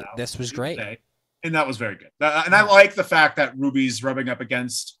was great. This was great. And that was very good. And I like the fact that Ruby's rubbing up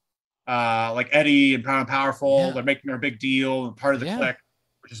against like Eddie and Proud and Powerful. Yeah. They're making her a big deal and part of the clique,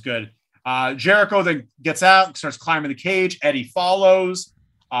 which is good. Jericho then gets out, starts climbing the cage. Eddie follows.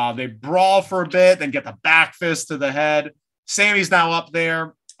 They brawl for a bit, then get the back fist to the head. Sammy's now up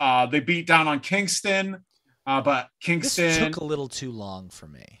there. They beat down on Kingston, but Kingston this took a little too long for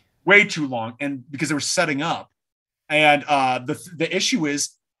me. Way too long, and because they were setting up. And the issue is,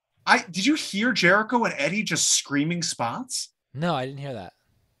 did you hear Jericho and Eddie just screaming spots? No, I didn't hear that.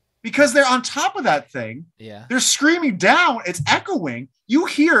 Because they're on top of that thing. Yeah. They're screaming down. It's echoing. You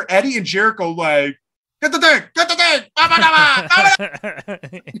hear Eddie and Jericho like, get the thing, get the thing.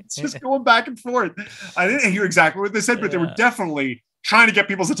 It's just going back and forth. I didn't hear exactly what they said, but they were definitely trying to get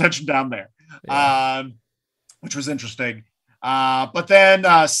people's attention down there, which was interesting. But then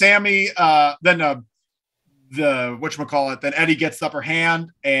Sammy, then Eddie gets the upper hand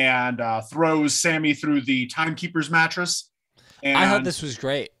and throws Sammy through the timekeeper's mattress. And I thought this was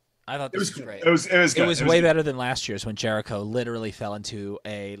great. I thought this was great. It was good. It was way better than last year's when Jericho literally fell into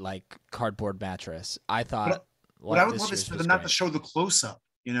a cardboard mattress. I thought what I would love is for them not to show the close up,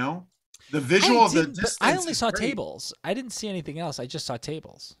 the visual of the distance. I only saw tables. I didn't see anything else. I just saw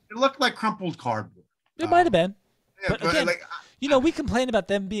tables. It looked like crumpled cardboard. It might have been. Yeah, but again, we complain about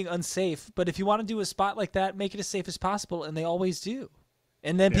them being unsafe, but if you want to do a spot like that, make it as safe as possible, and they always do.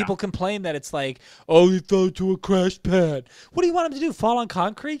 And then people complain that it's like, oh, you fell into a crash pad. What do you want him to do? Fall on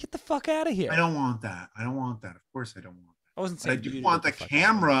concrete? Get the fuck out of here. I don't want that. Of course I don't want that. I wasn't saying I do want the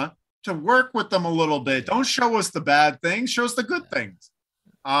camera to work with them a little bit. Don't show us the bad things. Show us the good things.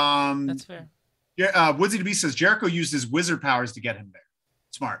 That's fair. Yeah, Woodsy DB says Jericho used his wizard powers to get him there.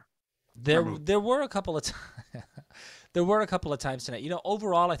 Smart. There were a couple of times tonight.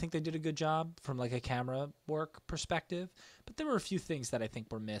 Overall, I think they did a good job from a camera work perspective. But there were a few things that I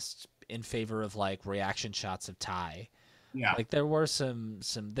think were missed in favor of reaction shots of Ty. Yeah. There were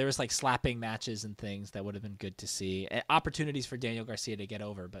there was slapping matches and things that would have been good to see. Opportunities for Daniel Garcia to get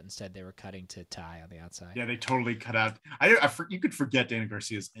over, but instead they were cutting to Ty on the outside. Yeah, they totally cut out. You could forget Daniel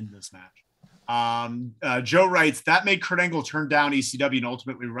Garcia's in this match. Joe writes, that made Kurt Angle turn down ECW and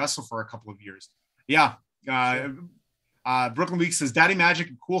ultimately wrestle for a couple of years. Yeah. Brooklyn Week says, Daddy Magic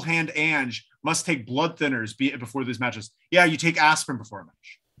and Cool Hand Ange must take blood thinners before these matches. Yeah, you take asprin before a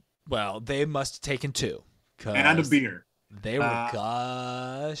match. Well, they must have taken 2. And a beer. They were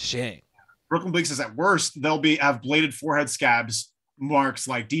gushing. Brooklyn Bleak says, at worst, they'll have bladed forehead scabs marks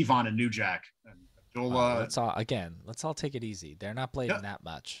like Devon and New Jack. And let's all take it easy. They're not blading that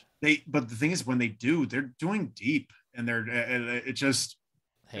much. But the thing is, when they do, they're doing deep, and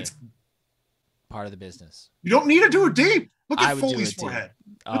it's part of the business. You don't need to do it deep. Look at Foley's forehead.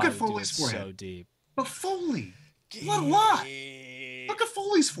 Look at Foley's forehead. So deep. But Foley, what? Look at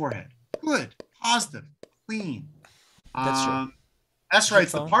Foley's forehead. Good, positive, clean. That's true. That's right.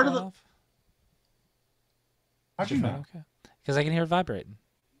 It's the part of the. How'd you know? Okay. Because I can hear it vibrating.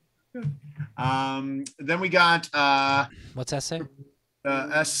 Good. Then we got. What's that say?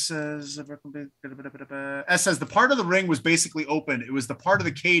 S says the part of the ring was basically open. It was the part of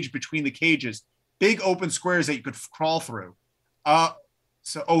the cage between the cages, big open squares that you could crawl through.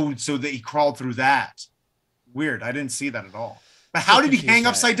 So that he crawled through that. Weird. I didn't see that at all. But how did he hang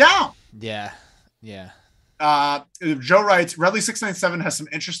upside down? Yeah. Joe writes, Redley697 has some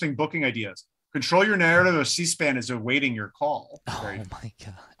interesting booking ideas. Control your narrative, or C-SPAN is awaiting your call. Oh my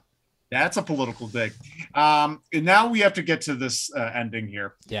God. That's a political dig. And now we have to get to this ending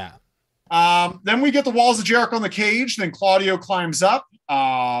here. Yeah. Then we get the walls of Jericho in the cage. Then Claudio climbs up,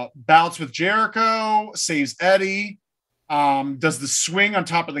 bouts with Jericho, saves Eddie, does the swing on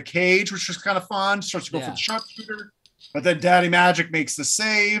top of the cage, which was kind of fun. Starts to go for the sharpshooter. But then Daddy Magic makes the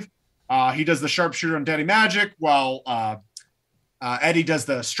save. He does the sharpshooter on Daddy Magic while Eddie does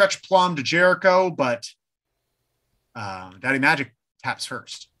the stretch plum to Jericho, but Daddy Magic taps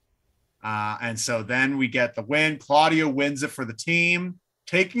first. And so then we get the win. Claudio wins it for the team,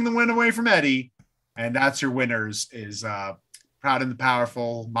 taking the win away from Eddie. And that's your winners is Proud and the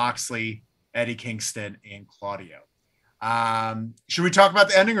Powerful, Moxley, Eddie Kingston, and Claudio. Should we talk about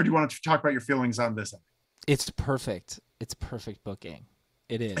the ending, or do you want to talk about your feelings on this ending? It's perfect. It's perfect booking.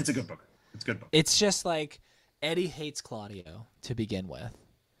 It is. It's a good book. It's a good book. It's just Eddie hates Claudio to begin with.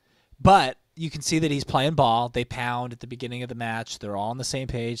 But you can see that he's playing ball. They pound at the beginning of the match. They're all on the same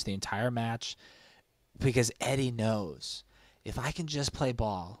page the entire match because Eddie knows if I can just play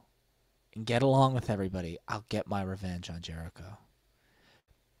ball and get along with everybody, I'll get my revenge on Jericho.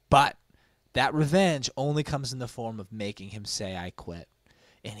 But that revenge only comes in the form of making him say, I quit.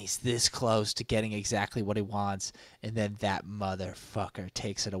 And he's this close to getting exactly what he wants, and then that motherfucker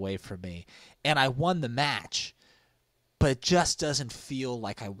takes it away from me. And I won the match, but it just doesn't feel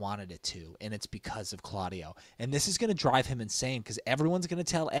like I wanted it to, and it's because of Claudio. And this is going to drive him insane because everyone's going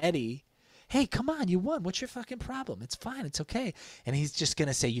to tell Eddie, hey, come on, you won. What's your fucking problem? It's fine. It's okay. And he's just going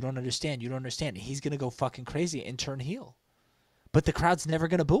to say, you don't understand. You don't understand. And he's going to go fucking crazy and turn heel. But the crowd's never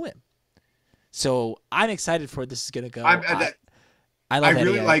going to boo him. So I'm excited for where this is going to go. I love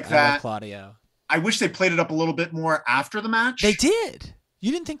Eddie. I love Claudio. I wish they played it up a little bit more after the match. They did.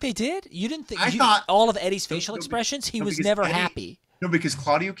 You didn't think they did? You didn't think? I thought all of Eddie's facial expressions. He was never happy. No, because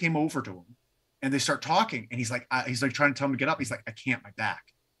Claudio came over to him, and they start talking, and he's like trying to tell him to get up. He's like, I can't, my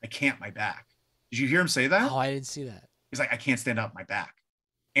back. I can't, my back. Did you hear him say that? Oh, I didn't see that. He's like, I can't stand up, my back.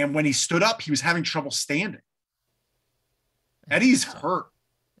 And when he stood up, he was having trouble standing. Eddie's hurt.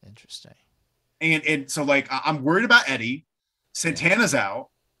 Interesting. And so like I'm worried about Eddie. Santana's out.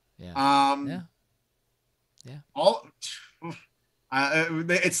 Yeah. All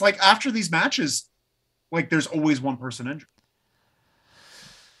it's like after these matches, like there's always one person injured.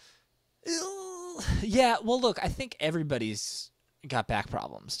 Yeah, well, look, I think everybody's got back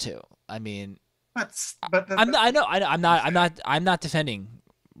problems too. I mean, I'm not defending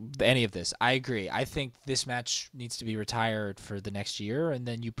any of this. I agree. I think this match needs to be retired for the next year, and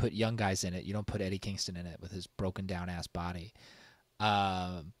then you put young guys in it. You don't put Eddie Kingston in it with his broken down ass body.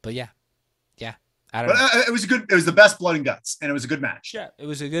 But yeah. I don't know. It was good. It was the best blood and guts, and it was a good match. Yeah, it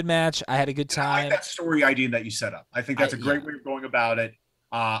was a good match. I had a good time. I like that story idea that you set up. I think that's a great way of going about it.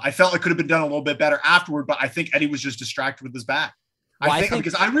 I felt it could have been done a little bit better afterward, but I think Eddie was just distracted with his back. Well, I think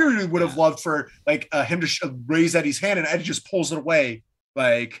because I really would have loved for like him to raise Eddie's hand, and Eddie just pulls it away.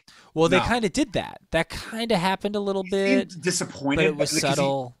 Like, well, they kind of did that. That kind of happened a little bit. Disappointed, but it was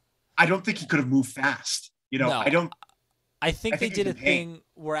subtle. I don't think he could have moved fast. No. I think they did a thing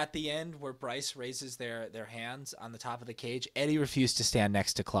where at the end where Bryce raises their hands on the top of the cage, Eddie refused to stand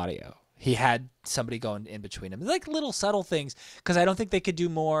next to Claudio. He had somebody going in between them. Like little subtle things, because I don't think they could do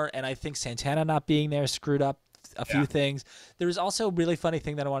more, and I think Santana not being there screwed up a few things. There was also a really funny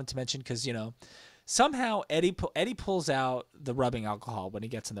thing that I wanted to mention because, somehow Eddie pulls out the rubbing alcohol when he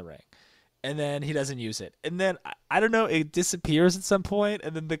gets in the ring. And then he doesn't use it. And then, I don't know, it disappears at some point,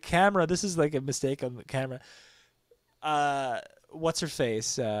 and then the camera, this is like a mistake on the camera, what's her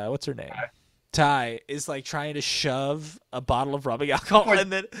face? What's her name? Ty is like trying to shove a bottle of rubbing alcohol,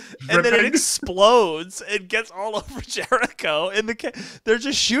 and then it explodes and gets all over Jericho. And they're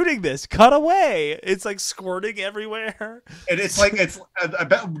just shooting this. Cut away! It's like squirting everywhere. And it's like I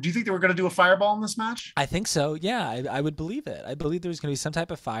bet. Do you think they were going to do a fireball in this match? I think so. Yeah, I would believe it. I believe there was going to be some type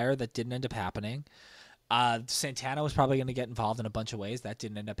of fire that didn't end up happening. Santana was probably going to get involved in a bunch of ways that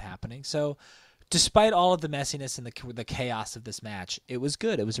didn't end up happening. So, despite all of the messiness and the chaos of this match, it was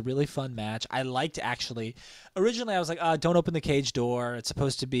good. It was a really fun match. I liked actually. Originally, I was like, don't open the cage door. It's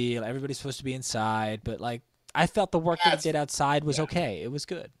supposed to be, everybody's supposed to be inside. But, like, I felt the work that it did outside was okay. It was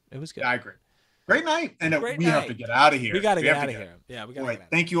good. It was good. Yeah, I agree. Great night. And we have to get out of here. We got to get out of here. Yeah, we got to get out of here.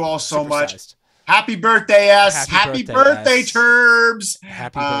 Thank you all so much. Happy birthday, S. Happy birthday, Turbs.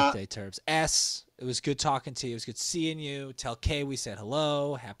 Happy birthday, Turbs. S. It was good talking to you. It was good seeing you. Tell Kay we said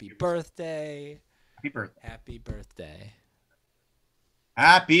hello. Happy birthday. Happy birthday. Happy birthday.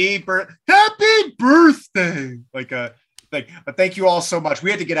 Happy birthday. But thank you all so much. We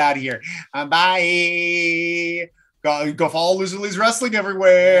had to get out of here. Bye. Go follow Loser Lee's Wrestling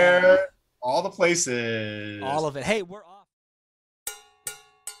everywhere. Yeah. All the places. All of it. Hey, we're off.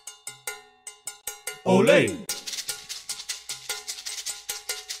 Olay.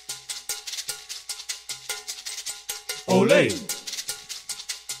 Olay.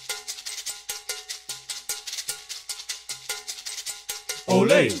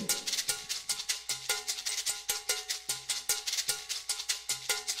 Olay.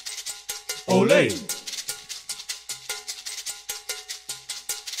 Olay.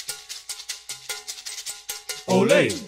 Olay.